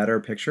bigger, better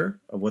picture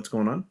of what's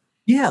going on?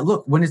 Yeah,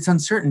 look, when it's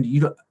uncertain,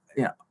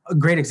 a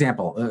great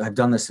example. I've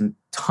done this in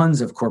tons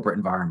of corporate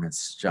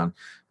environments, John.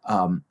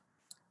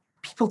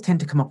 People tend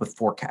to come up with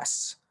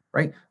forecasts.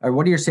 Right? Or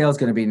what are your sales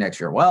going to be next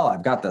year? Well,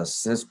 I've got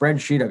this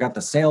spreadsheet. I've got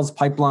the sales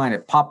pipeline.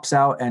 It pops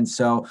out. And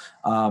so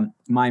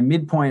my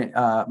midpoint,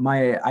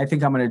 I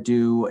think I'm going to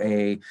do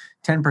a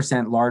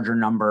 10% larger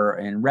number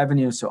in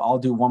revenue. So I'll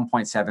do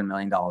 $1.7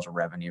 million of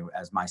revenue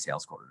as my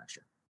sales quota next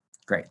year.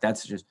 Great.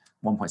 That's just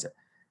 1.7.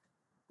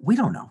 We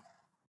don't know.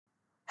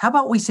 How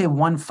about we say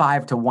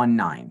 1.5 to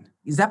 1.9?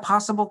 Is that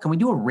possible? Can we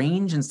do a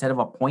range instead of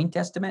a point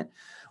estimate?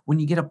 When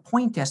you get a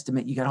point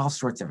estimate, you got all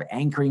sorts of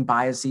anchoring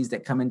biases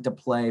that come into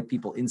play.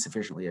 People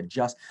insufficiently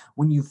adjust.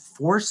 When you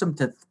force them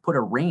to put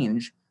a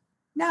range,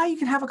 now you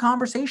can have a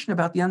conversation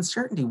about the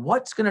uncertainty.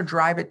 What's going to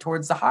drive it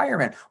towards the higher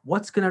end?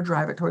 What's going to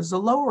drive it towards the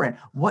lower end?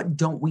 What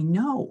don't we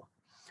know?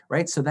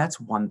 Right? So that's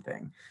one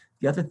thing.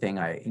 The other thing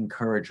I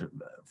encourage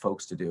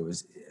folks to do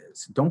is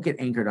don't get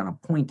anchored on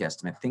a point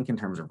estimate. Think in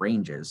terms of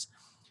ranges.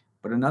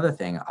 But another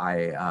thing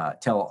I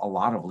tell a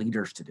lot of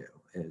leaders to do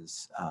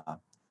is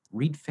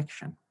read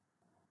fiction.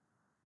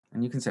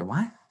 And you can say,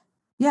 what?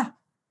 Yeah,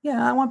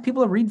 I want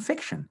people to read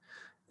fiction.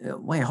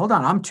 Wait, hold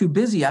on. I'm too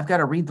busy. I've got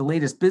to read the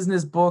latest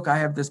business book. I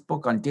have this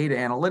book on data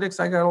analytics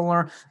I got to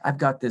learn. I've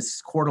got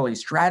this quarterly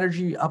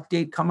strategy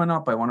update coming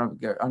up. I want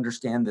to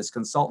understand this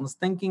consultant's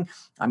thinking.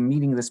 I'm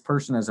meeting this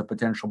person as a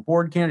potential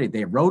board candidate.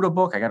 They wrote a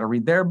book. I got to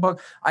read their book.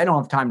 I don't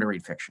have time to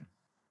read fiction.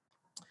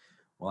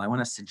 Well, I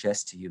want to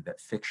suggest to you that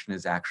fiction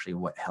is actually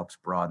what helps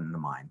broaden the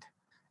mind.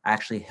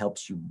 Actually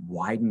helps you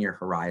widen your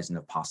horizon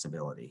of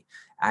possibility,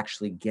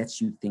 actually gets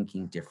you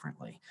thinking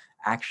differently,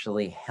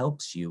 actually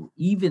helps you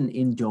even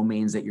in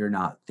domains that you're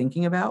not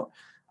thinking about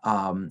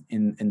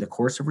in the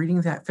course of reading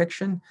that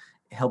fiction.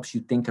 helps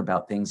you think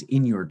about things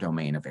in your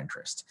domain of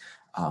interest.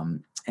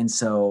 And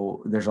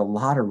so there's a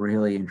lot of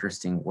really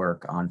interesting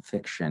work on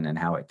fiction and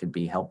how it could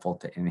be helpful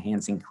to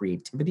enhancing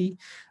creativity,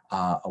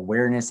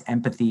 awareness,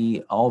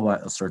 empathy,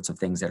 all sorts of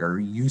things that are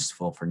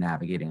useful for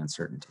navigating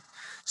uncertainty.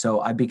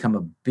 So I've become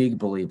a big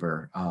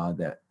believer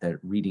that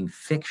reading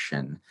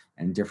fiction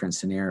and different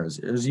scenarios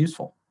is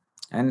useful.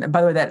 And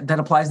by the way, that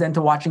applies then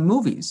to watching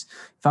movies.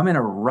 If I'm in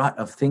a rut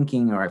of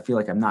thinking, or I feel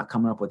like I'm not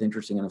coming up with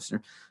interesting enough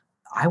scenarios,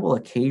 I will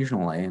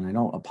occasionally, and I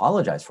don't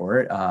apologize for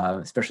it,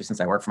 especially since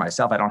I work for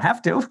myself, I don't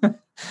have to,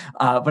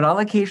 but I'll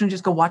occasionally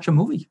just go watch a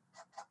movie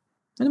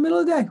in the middle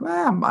of the day.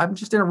 Well, I'm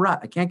just in a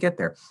rut. I can't get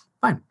there.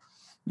 Fine.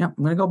 Yeah, I'm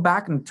going to go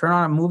back and turn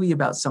on a movie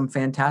about some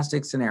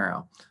fantastic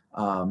scenario.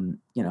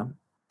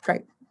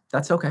 Great.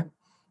 That's okay.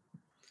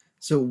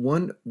 So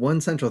one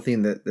central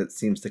theme that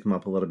seems to come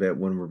up a little bit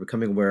when we're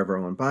becoming aware of our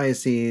own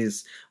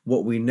biases,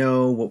 what we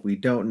know, what we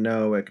don't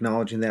know,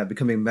 acknowledging that,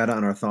 becoming meta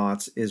on our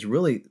thoughts, is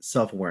really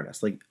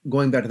self-awareness. Like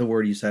going back to the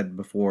word you said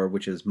before,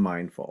 which is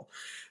mindful.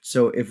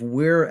 So if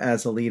we're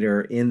as a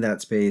leader in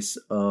that space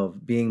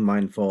of being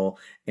mindful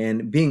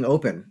and being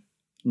open,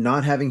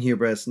 not having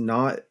hubris,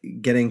 not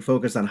getting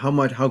focused on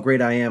how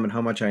great I am and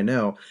how much I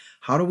know,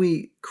 how do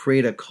we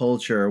create a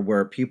culture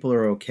where people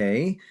are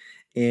okay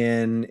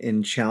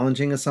in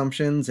challenging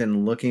assumptions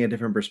and looking at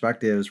different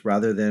perspectives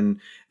rather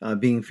than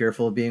being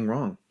fearful of being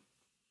wrong?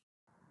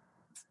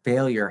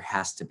 Failure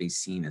has to be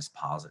seen as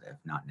positive,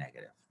 not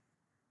negative,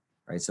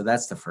 right? So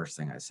that's the first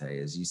thing I say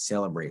is you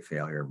celebrate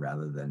failure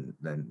rather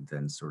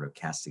than sort of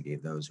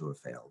castigate those who have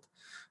failed.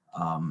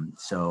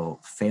 So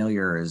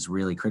failure is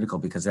really critical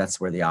because that's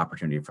where the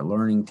opportunity for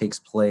learning takes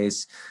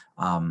place.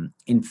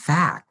 In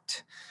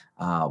fact,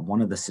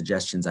 one of the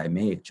suggestions I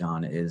make,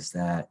 John, is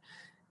that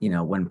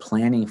when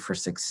planning for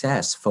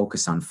success,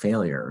 focus on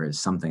failure is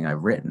something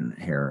I've written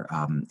here.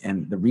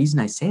 And the reason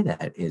I say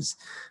that is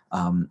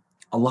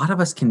a lot of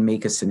us can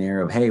make a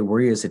scenario of, hey,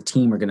 we as a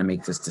team are going to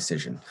make this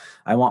decision.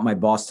 I want my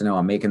boss to know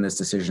I'm making this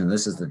decision.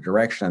 This is the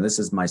direction, and this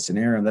is my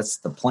scenario, and that's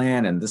the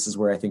plan, and this is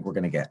where I think we're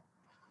going to get.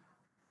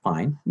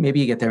 Fine. Maybe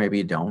you get there, maybe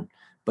you don't.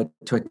 But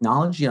to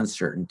acknowledge the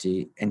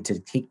uncertainty and to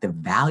take the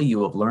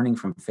value of learning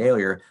from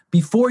failure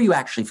before you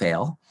actually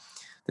fail,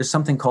 there's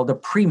something called a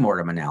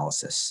pre-mortem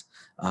analysis.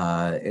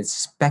 It's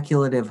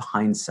speculative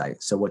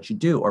hindsight. So what you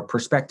do, or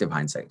perspective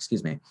hindsight,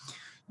 excuse me,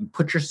 you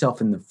put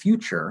yourself in the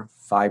future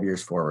 5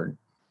 years forward,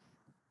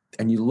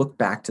 and you look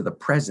back to the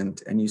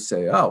present and you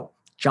say, oh,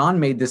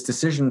 John made this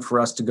decision for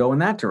us to go in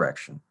that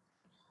direction.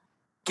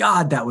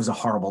 God, that was a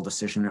horrible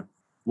decision.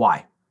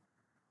 Why?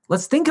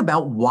 Let's think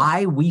about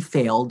why we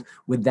failed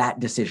with that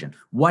decision.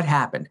 What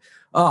happened?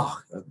 Oh,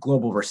 a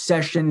global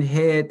recession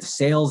hit,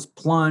 sales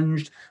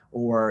plunged,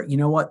 or you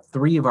know what?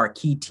 3 of our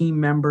key team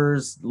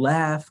members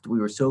left. We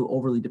were so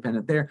overly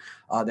dependent there.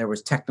 There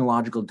was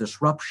technological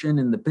disruption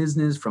in the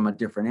business from a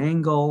different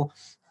angle.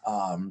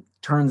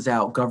 Turns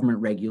out government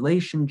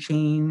regulation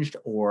changed,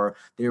 or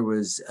there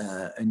was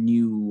a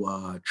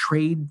new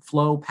trade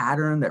flow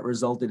pattern that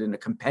resulted in a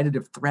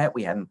competitive threat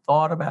we hadn't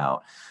thought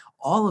about.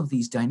 All of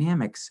these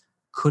dynamics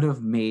could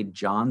have made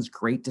John's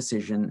great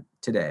decision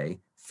today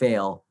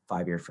fail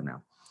 5 years from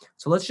now.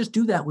 So let's just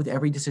do that with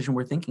every decision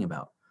we're thinking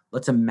about.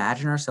 Let's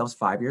imagine ourselves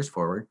 5 years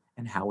forward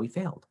and how we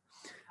failed.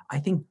 I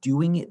think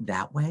doing it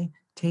that way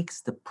takes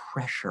the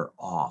pressure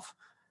off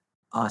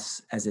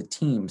us as a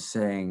team,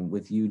 saying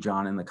with you,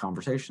 John, in the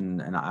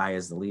conversation, and I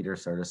as the leader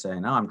sort of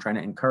saying, no, I'm trying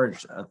to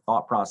encourage a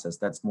thought process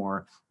that's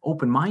more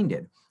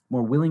open-minded,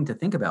 more willing to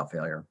think about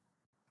failure.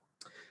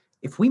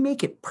 If we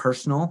make it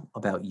personal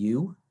about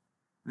you,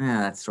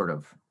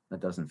 that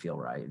doesn't feel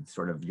right. It's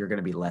sort of, you're going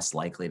to be less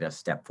likely to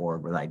step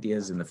forward with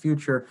ideas in the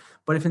future.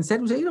 But if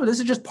instead we say, this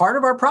is just part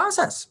of our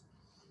process.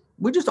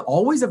 We just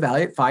always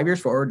evaluate 5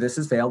 years forward. This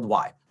has failed.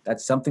 Why?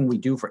 That's something we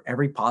do for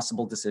every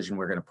possible decision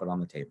we're going to put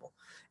on the table.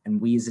 And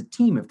we as a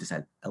team have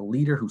decided a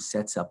leader who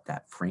sets up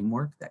that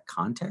framework, that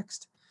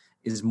context,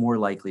 is more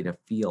likely to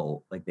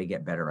feel like they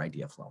get better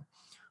idea flow.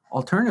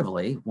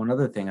 Alternatively, one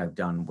other thing I've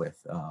done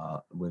with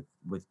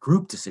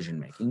group decision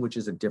making, which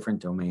is a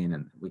different domain,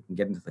 and we can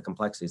get into the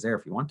complexities there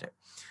if you want to.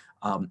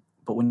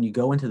 But when you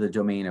go into the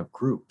domain of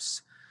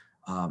groups,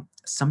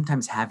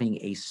 sometimes having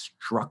a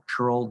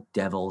structural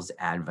devil's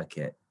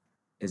advocate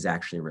is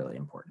actually really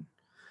important.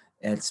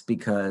 It's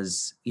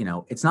because,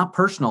 it's not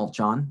personal,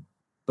 John,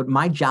 but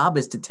my job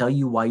is to tell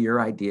you why your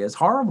idea is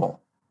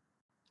horrible.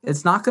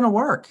 It's not going to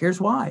work.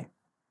 Here's why.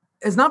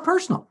 It's not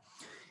personal.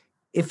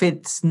 If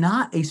it's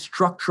not a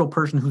structural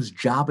person whose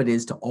job it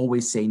is to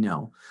always say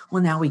no,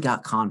 well, now we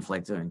got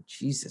conflict. And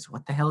Jesus,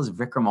 what the hell is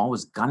Vikram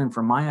always gunning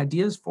for my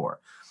ideas for?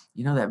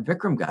 That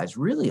Vikram guy's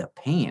really a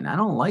pain. I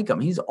don't like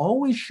him. He's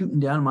always shooting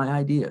down my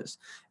ideas.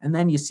 And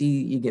then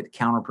you get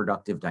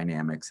counterproductive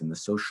dynamics in the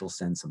social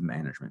sense of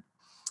management.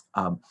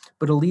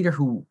 But a leader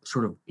who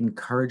sort of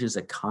encourages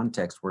a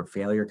context where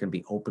failure can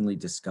be openly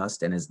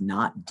discussed and is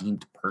not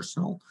deemed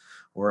personal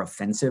or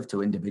offensive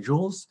to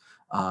individuals,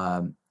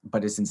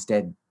 but is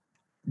instead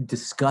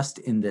discussed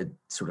in the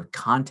sort of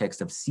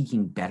context of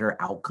seeking better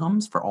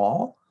outcomes for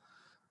all,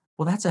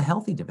 well, that's a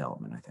healthy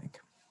development, I think.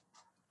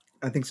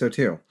 I think so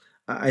too.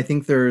 I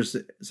think there's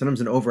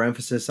sometimes an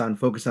overemphasis on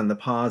focus on the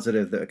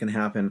positive that can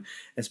happen,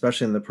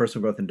 especially in the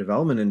personal growth and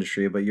development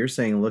industry. But you're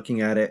saying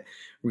looking at it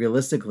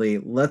realistically,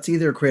 let's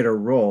either create a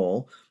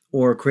role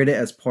or create it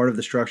as part of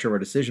the structure of our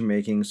decision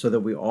making so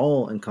that we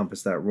all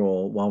encompass that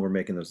role while we're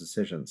making those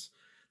decisions.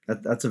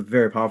 That's a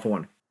very powerful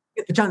one.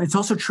 John, it's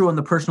also true on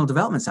the personal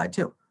development side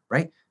too,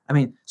 right? I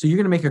mean, so you're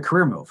going to make a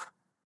career move.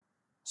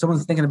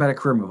 Someone's thinking about a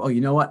career move. Oh, you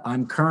know what?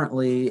 I'm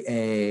currently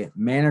a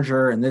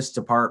manager in this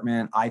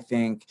department. I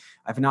think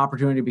I have an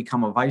opportunity to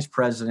become a vice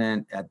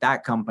president at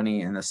that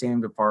company in the same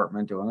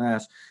department doing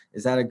this.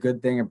 Is that a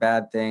good thing or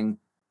bad thing?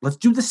 Let's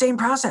do the same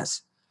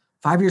process.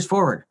 5 years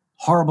forward,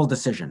 horrible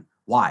decision.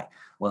 Why?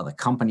 Well, the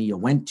company you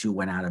went to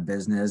went out of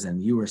business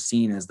and you were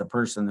seen as the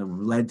person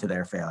who led to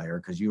their failure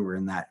because you were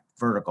in that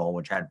vertical,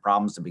 which had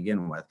problems to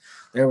begin with.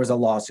 There was a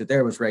lawsuit,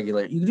 there was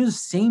regulation. You can do the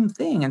same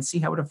thing and see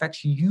how it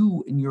affects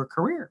you in your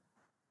career.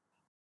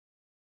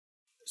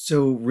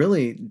 So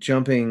really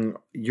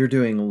you're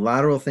doing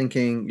lateral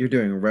thinking, you're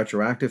doing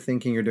retroactive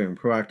thinking, you're doing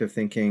proactive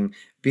thinking,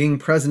 being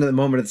present at the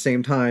moment at the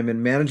same time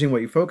and managing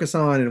what you focus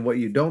on and what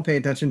you don't pay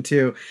attention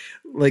to.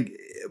 Like,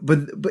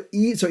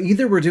 so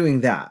either we're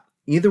doing that,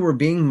 either we're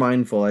being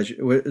mindful is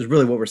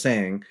really what we're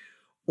saying,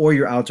 or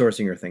you're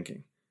outsourcing your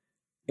thinking.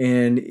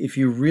 And if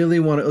you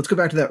really want to, let's go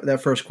back to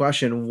that first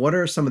question. What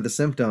are some of the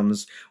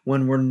symptoms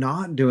when we're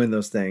not doing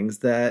those things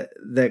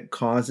that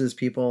causes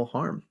people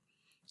harm?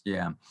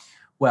 Yeah.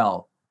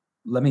 Well,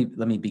 let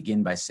me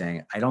begin by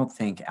saying I don't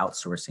think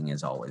outsourcing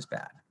is always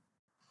bad.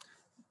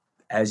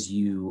 As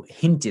you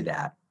hinted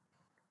at,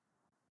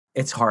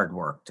 it's hard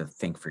work to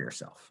think for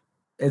yourself.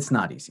 It's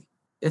not easy.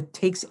 It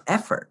takes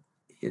effort.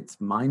 It's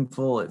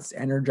mindful, it's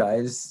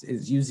energized,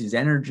 it uses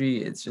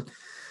energy. It's just,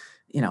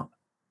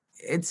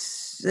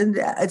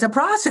 it's a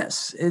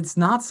process. It's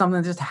not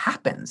something that just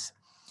happens.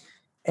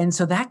 And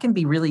so that can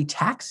be really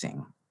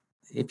taxing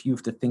if you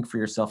have to think for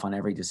yourself on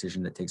every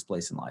decision that takes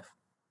place in life.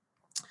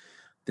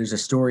 There's a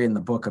story in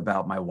the book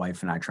about my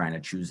wife and I trying to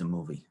choose a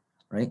movie,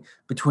 right?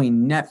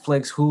 Between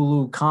Netflix,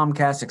 Hulu,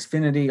 Comcast,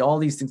 Xfinity, all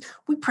these things,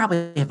 we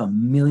probably have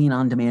 1 million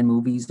on-demand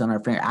movies on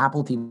our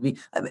Apple TV.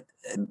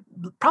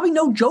 Probably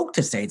no joke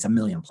to say it's 1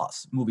 million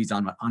plus movies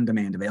on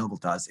demand available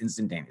to us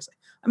instantaneously.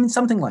 I mean,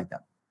 something like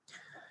that.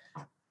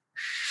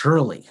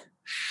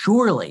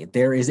 Surely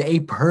there is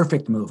a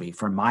perfect movie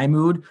for my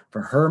mood,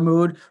 for her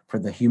mood, for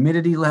the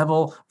humidity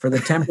level, for the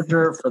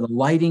temperature, for the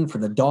lighting, for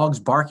the dog's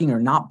barking or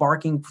not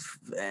barking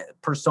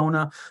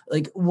persona,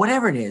 like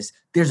whatever it is,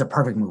 there's a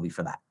perfect movie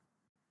for that.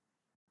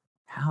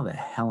 How the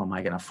hell am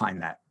I going to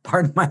find that?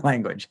 Pardon my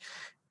language.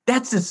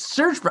 That's a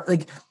search.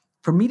 Like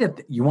for me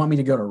you want me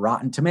to go to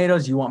Rotten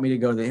Tomatoes? You want me to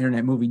go to the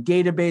Internet Movie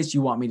Database?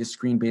 You want me to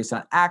screen based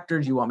on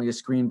actors? You want me to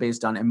screen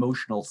based on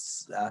emotional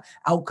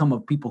outcome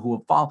of people who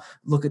have followed?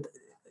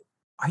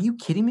 Are you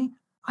kidding me?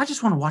 I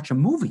just want to watch a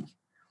movie.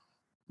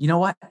 You know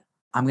what?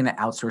 I'm going to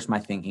outsource my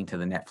thinking to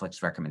the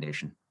Netflix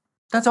recommendation.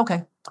 That's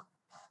okay.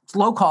 It's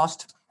low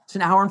cost. It's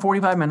an hour and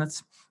 45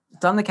 minutes.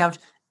 It's on the couch.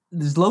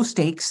 There's low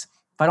stakes.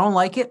 If I don't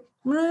like it,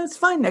 it's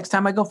fine. Next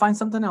time I go find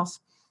something else.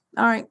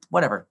 All right,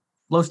 whatever.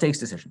 Low stakes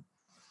decision.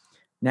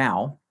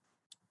 Now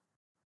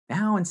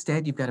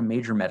instead, you've got a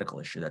major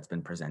medical issue that's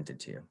been presented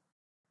to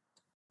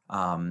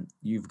you.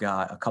 You've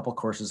got a couple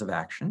courses of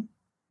action,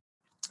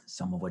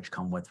 some of which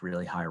come with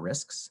really high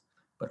risks,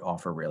 but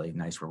offer really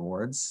nice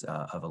rewards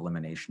of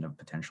elimination of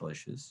potential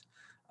issues.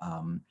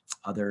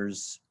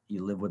 Others,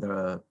 you live with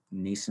a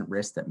nascent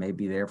risk that may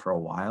be there for a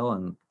while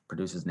and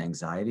produces an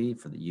anxiety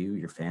for you,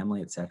 your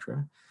family,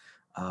 etc.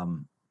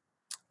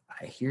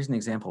 Here's an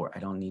example where I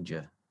don't need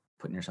you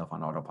putting yourself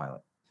on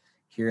autopilot.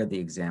 Here are the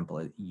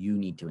example you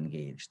need to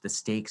engage. The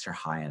stakes are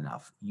high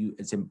enough.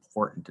 It's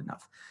important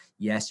enough.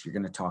 Yes, you're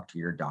going to talk to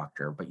your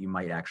doctor, but you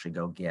might actually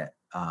go get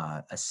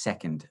a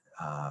second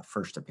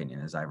first opinion,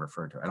 as I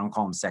refer to it. I don't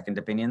call them second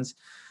opinions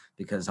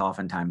because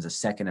oftentimes a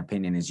second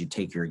opinion is you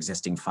take your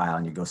existing file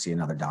and you go see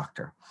another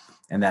doctor.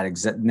 And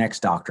that next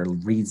doctor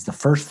reads the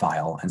first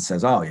file and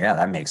says, oh, yeah,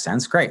 that makes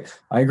sense. Great.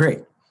 I agree.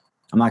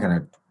 I'm not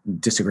going to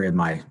disagree with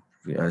my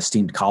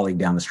esteemed colleague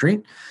down the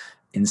street.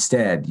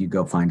 Instead, you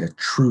go find a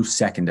true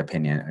second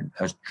opinion,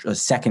 a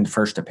second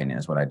first opinion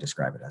is what I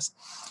describe it as,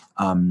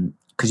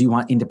 because you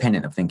want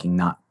independent of thinking,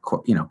 not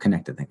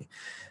connected thinking.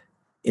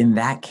 In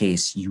that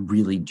case, you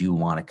really do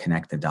want to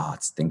connect the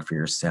dots, think for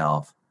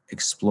yourself,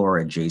 explore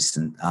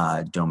adjacent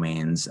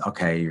domains.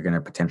 Okay, you're going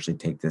to potentially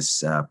take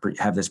this,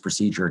 have this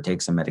procedure, or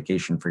take some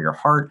medication for your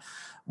heart.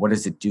 What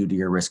does it do to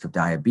your risk of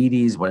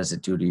diabetes? What does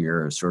it do to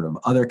your sort of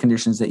other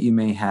conditions that you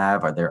may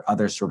have? Are there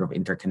other sort of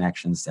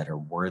interconnections that are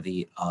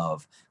worthy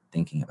of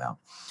thinking about?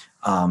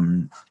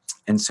 And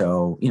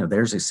so,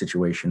 there's a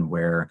situation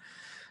where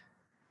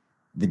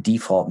the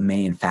default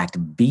may in fact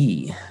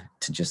be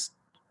to just,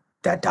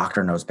 that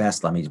doctor knows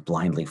best, let me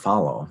blindly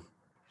follow.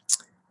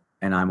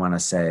 And I want to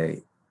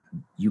say,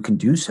 you can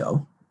do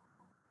so.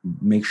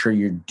 Make sure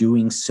you're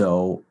doing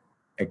so,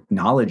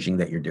 acknowledging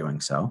that you're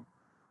doing so.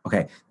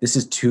 Okay, this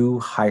is too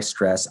high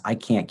stress. I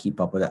can't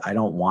keep up with it. I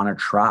don't want to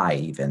try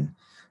even.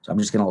 So I'm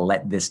just going to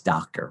let this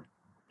doctor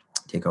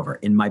take over.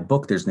 In my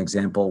book, there's an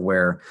example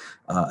where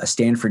a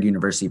Stanford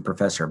University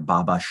professor,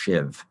 Baba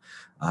Shiv,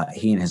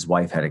 he and his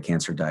wife had a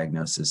cancer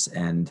diagnosis,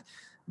 and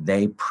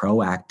they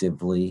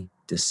proactively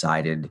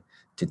decided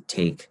to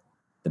take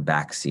the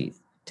back seat,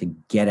 to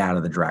get out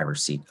of the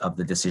driver's seat of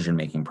the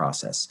decision-making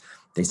process.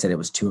 They said it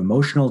was too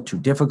emotional, too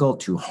difficult,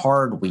 too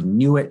hard. We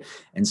knew it.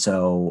 And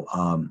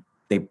so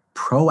they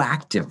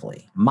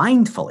proactively,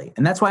 mindfully,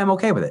 and that's why I'm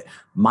okay with it,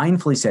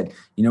 mindfully said,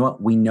 you know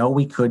what, we know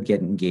we could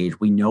get engaged.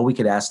 We know we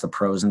could ask the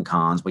pros and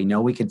cons. We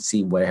know we could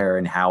see where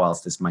and how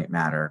else this might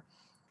matter,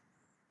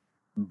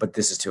 but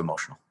this is too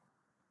emotional.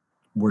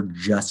 We're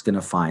just going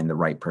to find the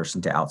right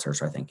person to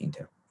outsource our thinking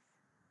to.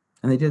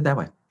 And they did it that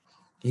way.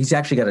 He's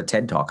actually got a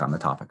TED talk on the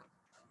topic.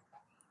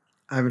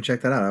 I haven't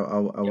checked that out.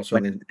 I will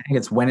certainly. I think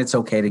it's when it's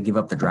okay to give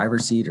up the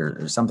driver's seat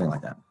or something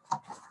like that.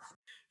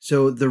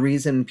 So the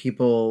reason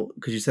people,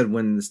 because you said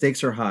when the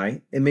stakes are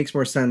high, it makes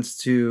more sense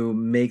to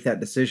make that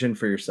decision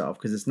for yourself,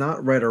 because it's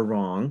not right or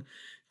wrong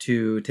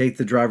to take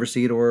the driver's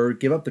seat or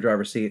give up the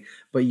driver's seat,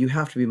 but you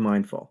have to be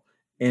mindful.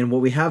 And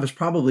what we have is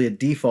probably a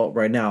default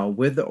right now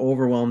with the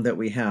overwhelm that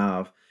we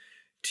have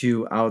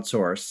to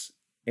outsource.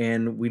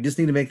 And we just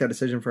need to make that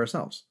decision for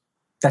ourselves.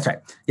 That's right.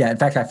 Yeah. In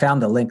fact, I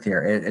found the link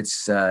here.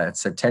 It's a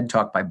TED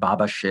talk by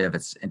Baba Shiv.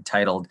 It's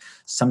entitled,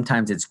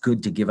 "Sometimes It's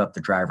Good to Give Up the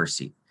Driver's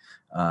Seat."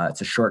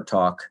 It's a short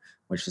talk,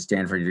 which the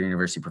Stanford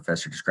University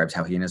professor describes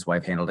how he and his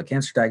wife handled a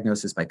cancer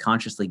diagnosis by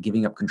consciously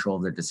giving up control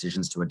of their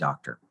decisions to a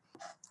doctor.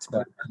 It's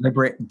about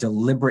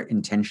deliberate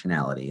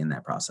intentionality in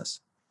that process.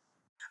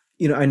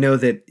 I know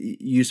that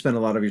you spend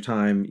a lot of your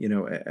time,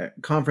 at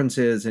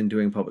conferences and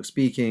doing public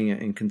speaking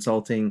and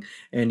consulting,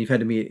 and you've had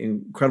to meet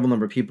an incredible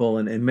number of people,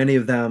 and many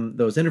of them,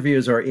 those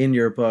interviews are in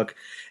your book.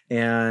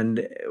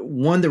 And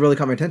one that really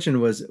caught my attention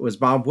was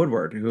Bob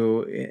Woodward,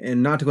 who,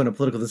 and not to go into a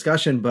political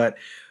discussion, but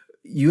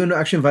you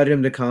actually invited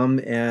him to come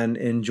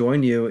and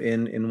join you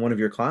in one of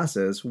your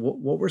classes.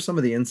 What were some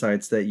of the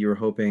insights that you were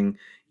hoping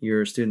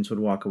your students would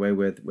walk away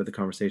with the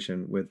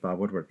conversation with Bob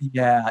Woodward?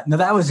 Yeah, no,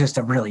 that was just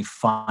a really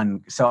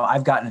fun. So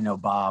I've gotten to know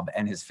Bob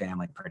and his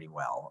family pretty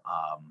well.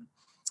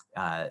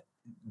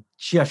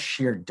 Just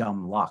sheer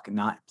dumb luck,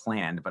 not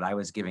planned, but I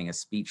was giving a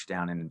speech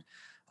down in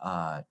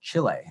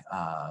Chile,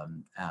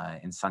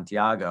 in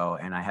Santiago,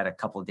 and I had a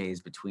couple of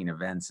days between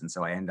events, and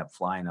so I ended up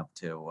flying up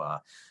to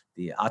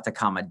the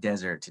Atacama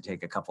Desert to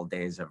take a couple of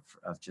days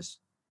of just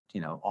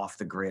off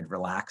the grid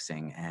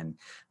relaxing. And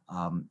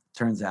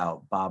turns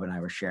out Bob and I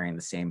were sharing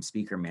the same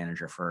speaker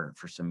manager for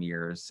some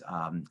years,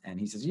 and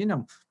he says,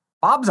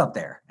 Bob's up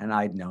there. And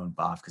I'd known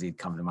Bob because he'd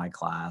come to my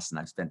class, and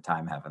I've spent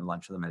time having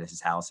lunch with him at his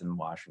house in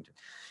Washington.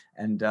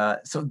 And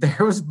so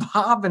there was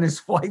Bob and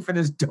his wife and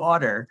his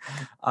daughter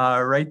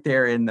right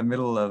there in the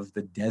middle of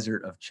the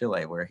desert of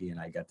Chile, where he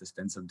and I got to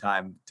spend some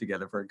time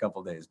together for a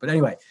couple of days. But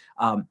anyway,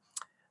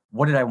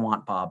 what did I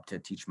want Bob to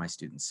teach my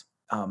students?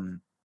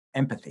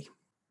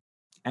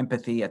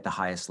 Empathy at the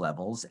highest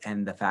levels,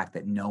 and the fact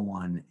that no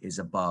one is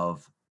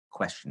above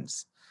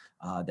questions,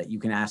 that you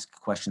can ask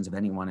questions of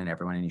anyone and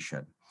everyone, and you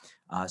should.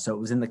 So it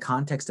was in the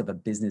context of a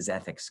business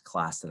ethics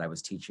class that I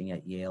was teaching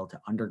at Yale to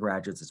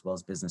undergraduates as well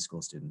as business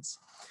school students.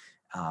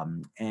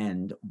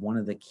 And one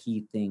of the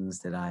key things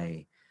that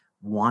I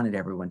wanted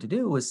everyone to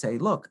do was say,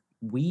 look,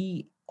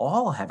 we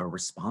all have a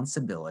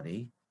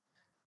responsibility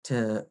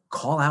to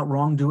call out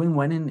wrongdoing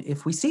when and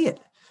if we see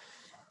it.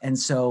 And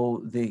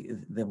so the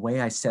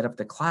way I set up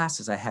the class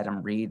is I had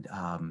them read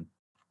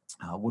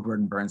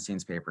Woodward and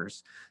Bernstein's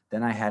papers.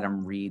 Then I had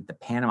them read the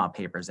Panama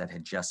Papers that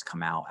had just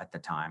come out at the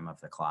time of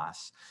the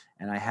class.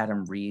 And I had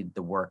them read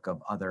the work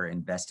of other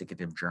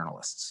investigative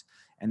journalists.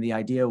 And the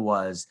idea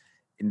was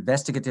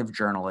investigative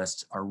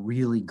journalists are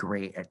really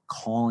great at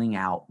calling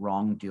out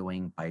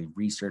wrongdoing by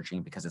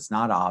researching, because it's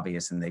not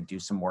obvious, and they do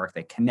some work,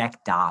 they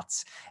connect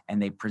dots,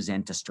 and they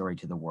present a story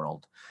to the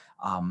world.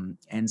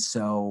 And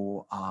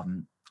so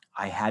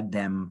I had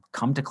them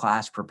come to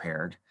class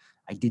prepared.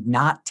 I did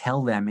not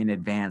tell them in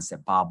advance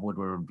that Bob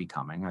Woodward would be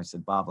coming. I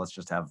said, Bob, let's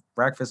just have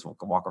breakfast. We'll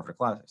walk over to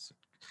class.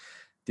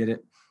 Did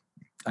it.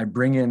 I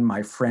bring in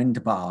my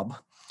friend Bob,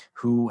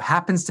 who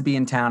happens to be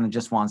in town and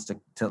just wants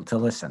to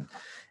listen.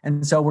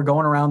 And so we're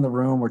going around the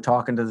room. We're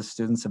talking to the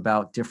students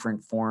about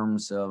different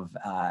forms of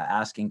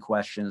asking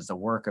questions, the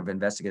work of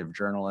investigative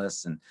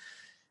journalists.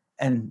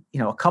 And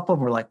a couple of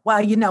them were like, well,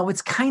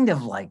 it's kind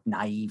of like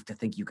naive to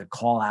think you could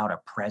call out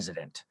a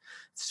president.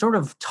 It's sort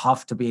of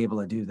tough to be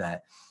able to do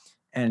that.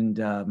 And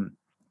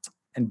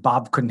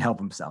Bob couldn't help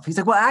himself. He's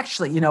like, well,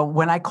 actually,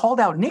 when I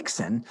called out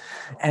Nixon,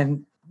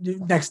 and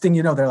next thing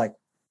you know, they're like,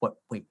 what?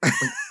 Wait,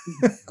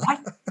 what?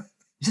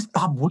 Is this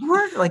Bob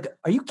Woodward? Like,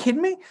 are you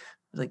kidding me? I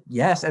was like,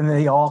 yes. And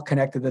they all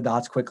connected the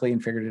dots quickly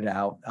and figured it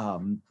out.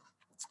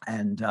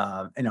 And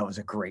it was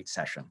a great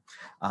session.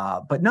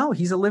 But no,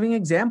 he's a living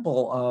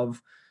example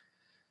of,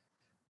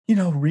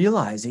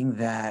 realizing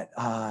that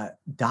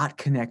dot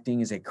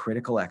connecting is a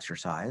critical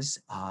exercise.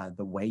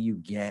 The way you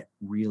get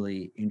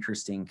really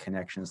interesting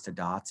connections to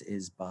dots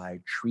is by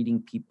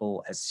treating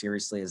people as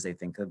seriously as they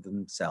think of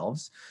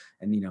themselves.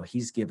 And,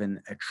 he's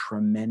given a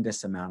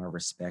tremendous amount of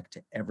respect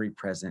to every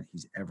president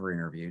he's ever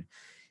interviewed.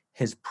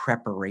 his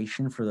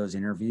preparation for those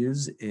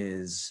interviews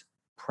is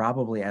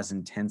probably as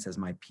intense as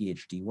my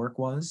PhD work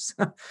was.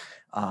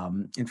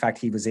 In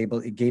fact,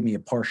 it gave me a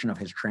portion of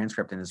his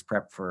transcript in his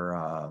prep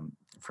for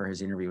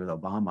his interview with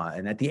Obama.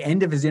 And at the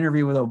end of his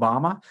interview with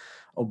Obama,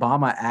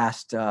 Obama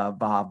asked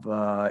Bob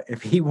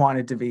if he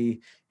wanted to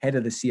be head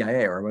of the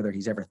CIA or whether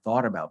he's ever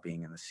thought about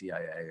being in the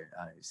CIA.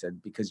 He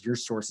said, because your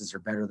sources are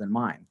better than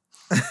mine.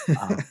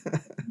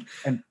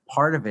 And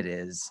part of it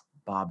is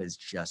Bob is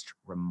just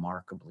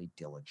remarkably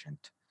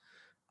diligent.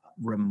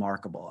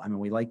 Remarkable. I mean,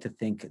 we like to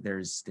think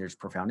there's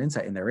profound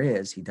insight, and there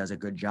is. He does a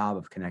good job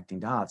of connecting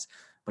dots,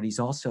 but he's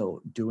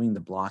also doing the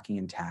blocking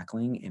and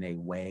tackling in a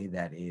way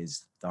that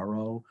is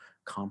thorough,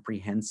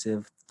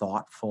 comprehensive,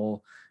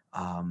 thoughtful.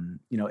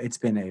 It's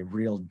been a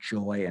real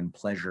joy and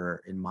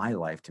pleasure in my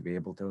life to be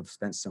able to have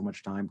spent so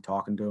much time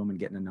talking to him and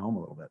getting to know him a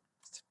little bit.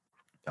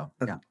 So,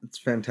 yeah. It's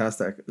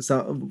fantastic.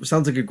 So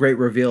sounds like a great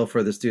reveal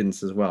for the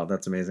students as well.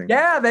 That's amazing.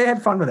 Yeah, they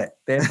had fun with it.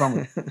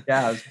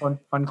 Yeah, it was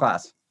fun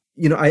class.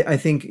 I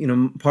think,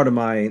 part of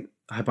my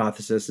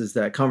hypothesis is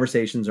that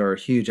conversations are a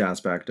huge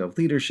aspect of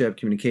leadership,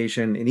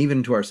 communication, and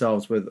even to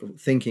ourselves with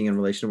thinking in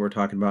relation to what we're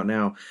talking about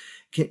now.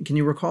 Can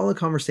you recall a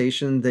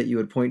conversation that you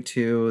would point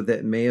to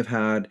that may have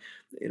had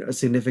a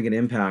significant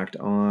impact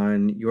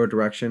on your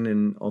direction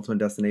and ultimate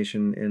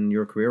destination in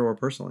your career or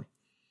personally?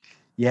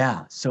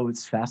 Yeah, so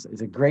it's fascinating.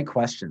 It's a great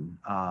question,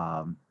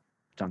 John.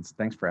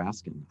 Thanks for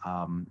asking.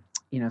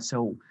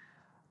 So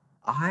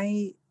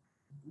I've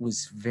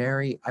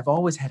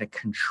always had a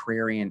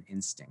contrarian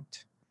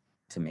instinct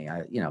to me.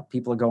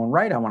 People are going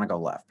right, I want to go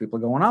left. People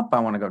are going up, I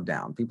want to go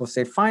down. People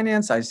say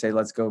finance, I say,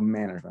 let's go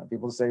management.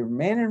 People say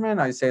management,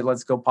 I say,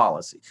 let's go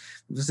policy.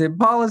 People say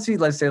policy,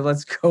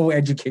 let's go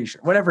education,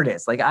 whatever it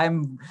is. Like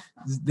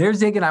they're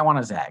zigging, I want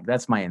to zag.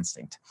 That's my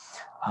instinct.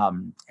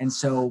 And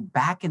so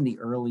back in the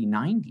early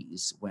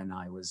 90s, when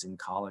I was in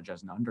college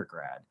as an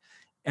undergrad,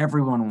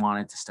 everyone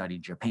wanted to study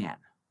Japan.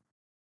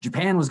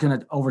 Japan was going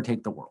to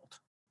overtake the world.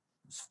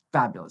 It's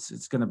fabulous.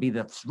 It's going to be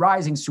the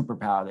rising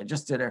superpower. They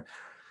just did it.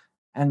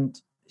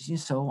 And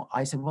so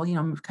I said, well,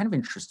 I'm kind of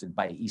interested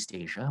by East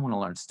Asia. I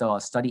want to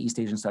study East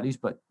Asian studies,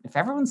 but if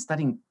everyone's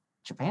studying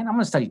Japan, I'm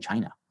going to study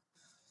China.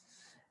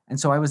 And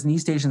so I was an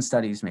East Asian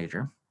studies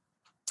major.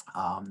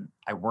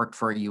 I worked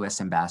for a U.S.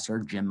 ambassador,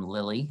 Jim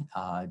Lilly,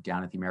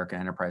 down at the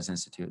American Enterprise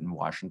Institute in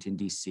Washington,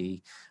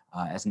 D.C.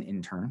 As an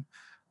intern.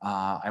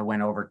 I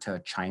went over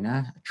to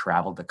China,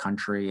 traveled the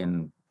country,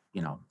 and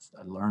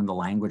I learned the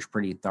language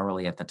pretty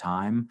thoroughly at the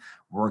time,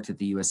 worked at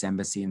the U.S.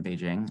 Embassy in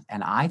Beijing.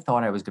 And I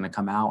thought I was going to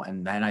come out.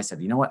 And then I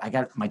said, you know what?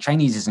 My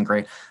Chinese isn't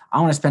great.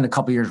 I want to spend a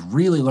couple years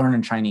really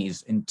learning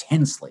Chinese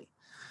intensely.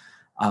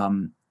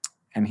 And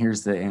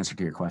here's the answer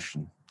to your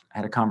question. I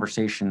had a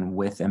conversation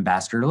with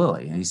Ambassador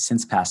Lilly. And he's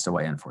since passed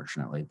away,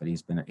 unfortunately, but he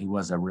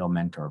was a real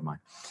mentor of mine.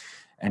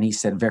 And he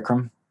said,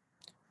 Vikram,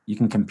 you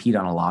can compete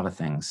on a lot of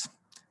things.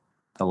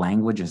 The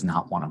language is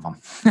not one of them.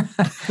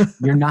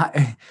 You're not...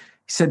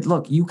 He said,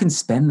 look, you can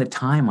spend the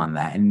time on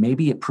that and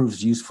maybe it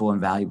proves useful and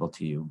valuable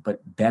to you,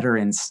 but better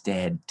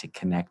instead to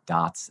connect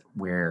dots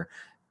where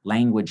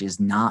language is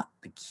not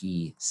the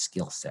key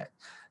skill set.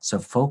 So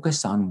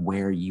focus on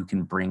where you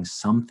can bring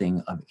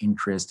something of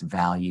interest,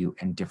 value,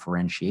 and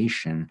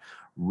differentiation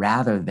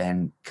rather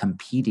than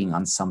competing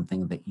on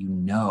something that you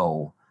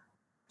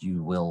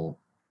will,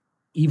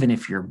 even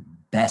if you're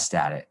best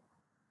at it,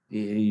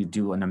 you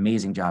do an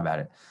amazing job at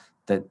it,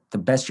 that the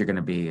best you're going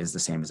to be is the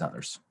same as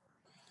others.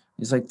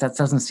 He's like, that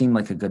doesn't seem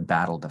like a good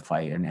battle to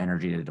fight and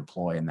energy to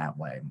deploy in that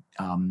way.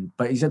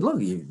 But he said, look,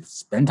 you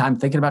spend time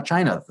thinking about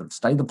China,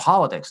 study the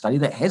politics, study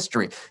the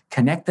history,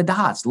 connect the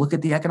dots, look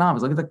at the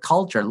economics, look at the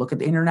culture, look at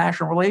the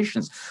international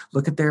relations,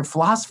 look at their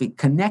philosophy,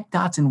 connect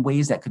dots in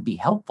ways that could be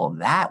helpful.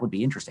 That would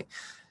be interesting.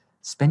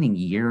 Spending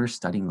years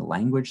studying the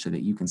language so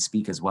that you can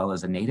speak as well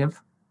as a native,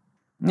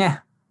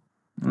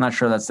 I'm not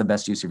sure that's the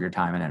best use of your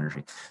time and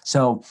energy.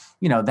 So,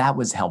 that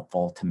was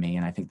helpful to me.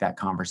 And I think that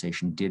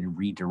conversation did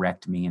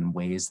redirect me in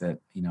ways that,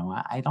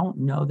 I don't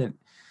know that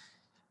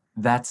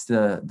that's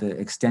the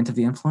extent of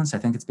the influence. I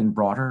think it's been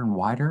broader and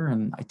wider.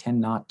 And I tend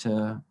not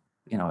to,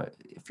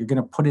 if you're going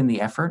to put in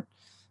the effort,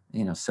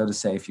 so to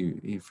say, if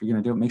you're going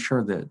to do it, make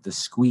sure that the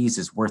squeeze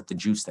is worth the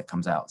juice that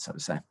comes out, so to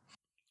say.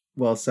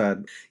 Well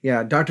said.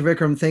 Yeah, Dr.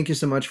 Vikram, thank you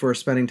so much for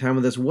spending time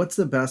with us. What's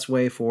the best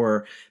way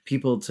for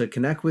people to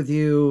connect with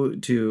you,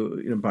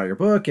 to buy your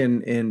book,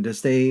 and to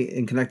stay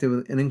in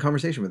connected and in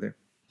conversation with you?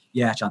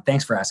 Yeah, John,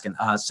 thanks for asking.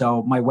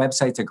 So my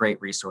website's a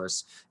great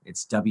resource.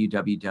 It's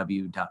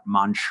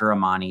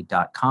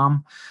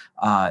www.mansharamani.com.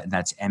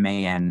 That's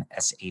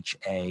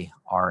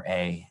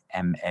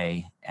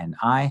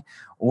MANSHARAMANI,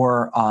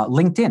 or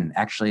LinkedIn.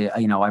 Actually,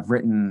 I've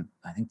written,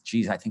 I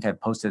think I've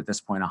posted at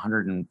this point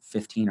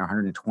 115 or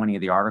 120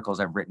 of the articles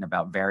I've written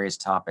about various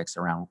topics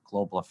around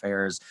global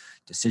affairs,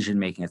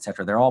 decision-making, et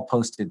cetera. They're all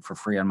posted for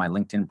free on my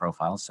LinkedIn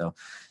profile. So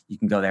you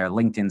can go there.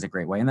 LinkedIn's a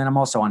great way. And then I'm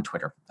also on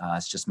Twitter.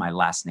 It's just my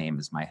last name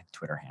is my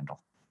Twitter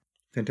handle.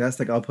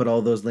 Fantastic. I'll put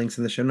all those links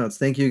in the show notes.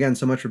 Thank you again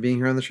so much for being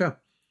here on the show.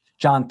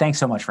 John, thanks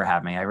so much for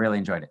having me. I really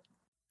enjoyed it.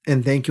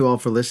 And thank you all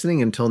for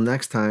listening. Until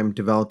next time,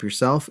 develop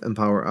yourself,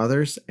 empower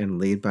others, and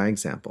lead by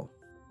example.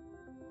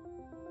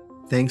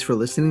 Thanks for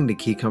listening to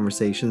Key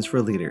Conversations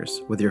for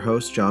Leaders with your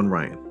host, John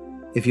Ryan.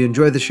 If you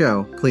enjoyed the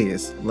show,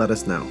 please let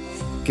us know.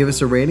 Give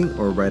us a rating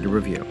or write a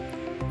review.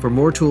 For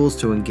more tools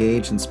to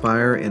engage,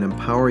 inspire, and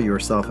empower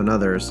yourself and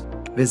others,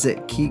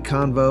 visit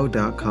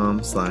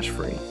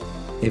keyconvo.com/free.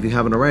 If you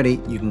haven't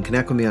already, you can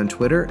connect with me on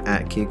Twitter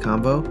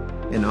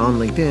 @KeyConvo and on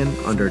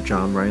LinkedIn under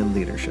John Ryan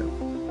Leadership.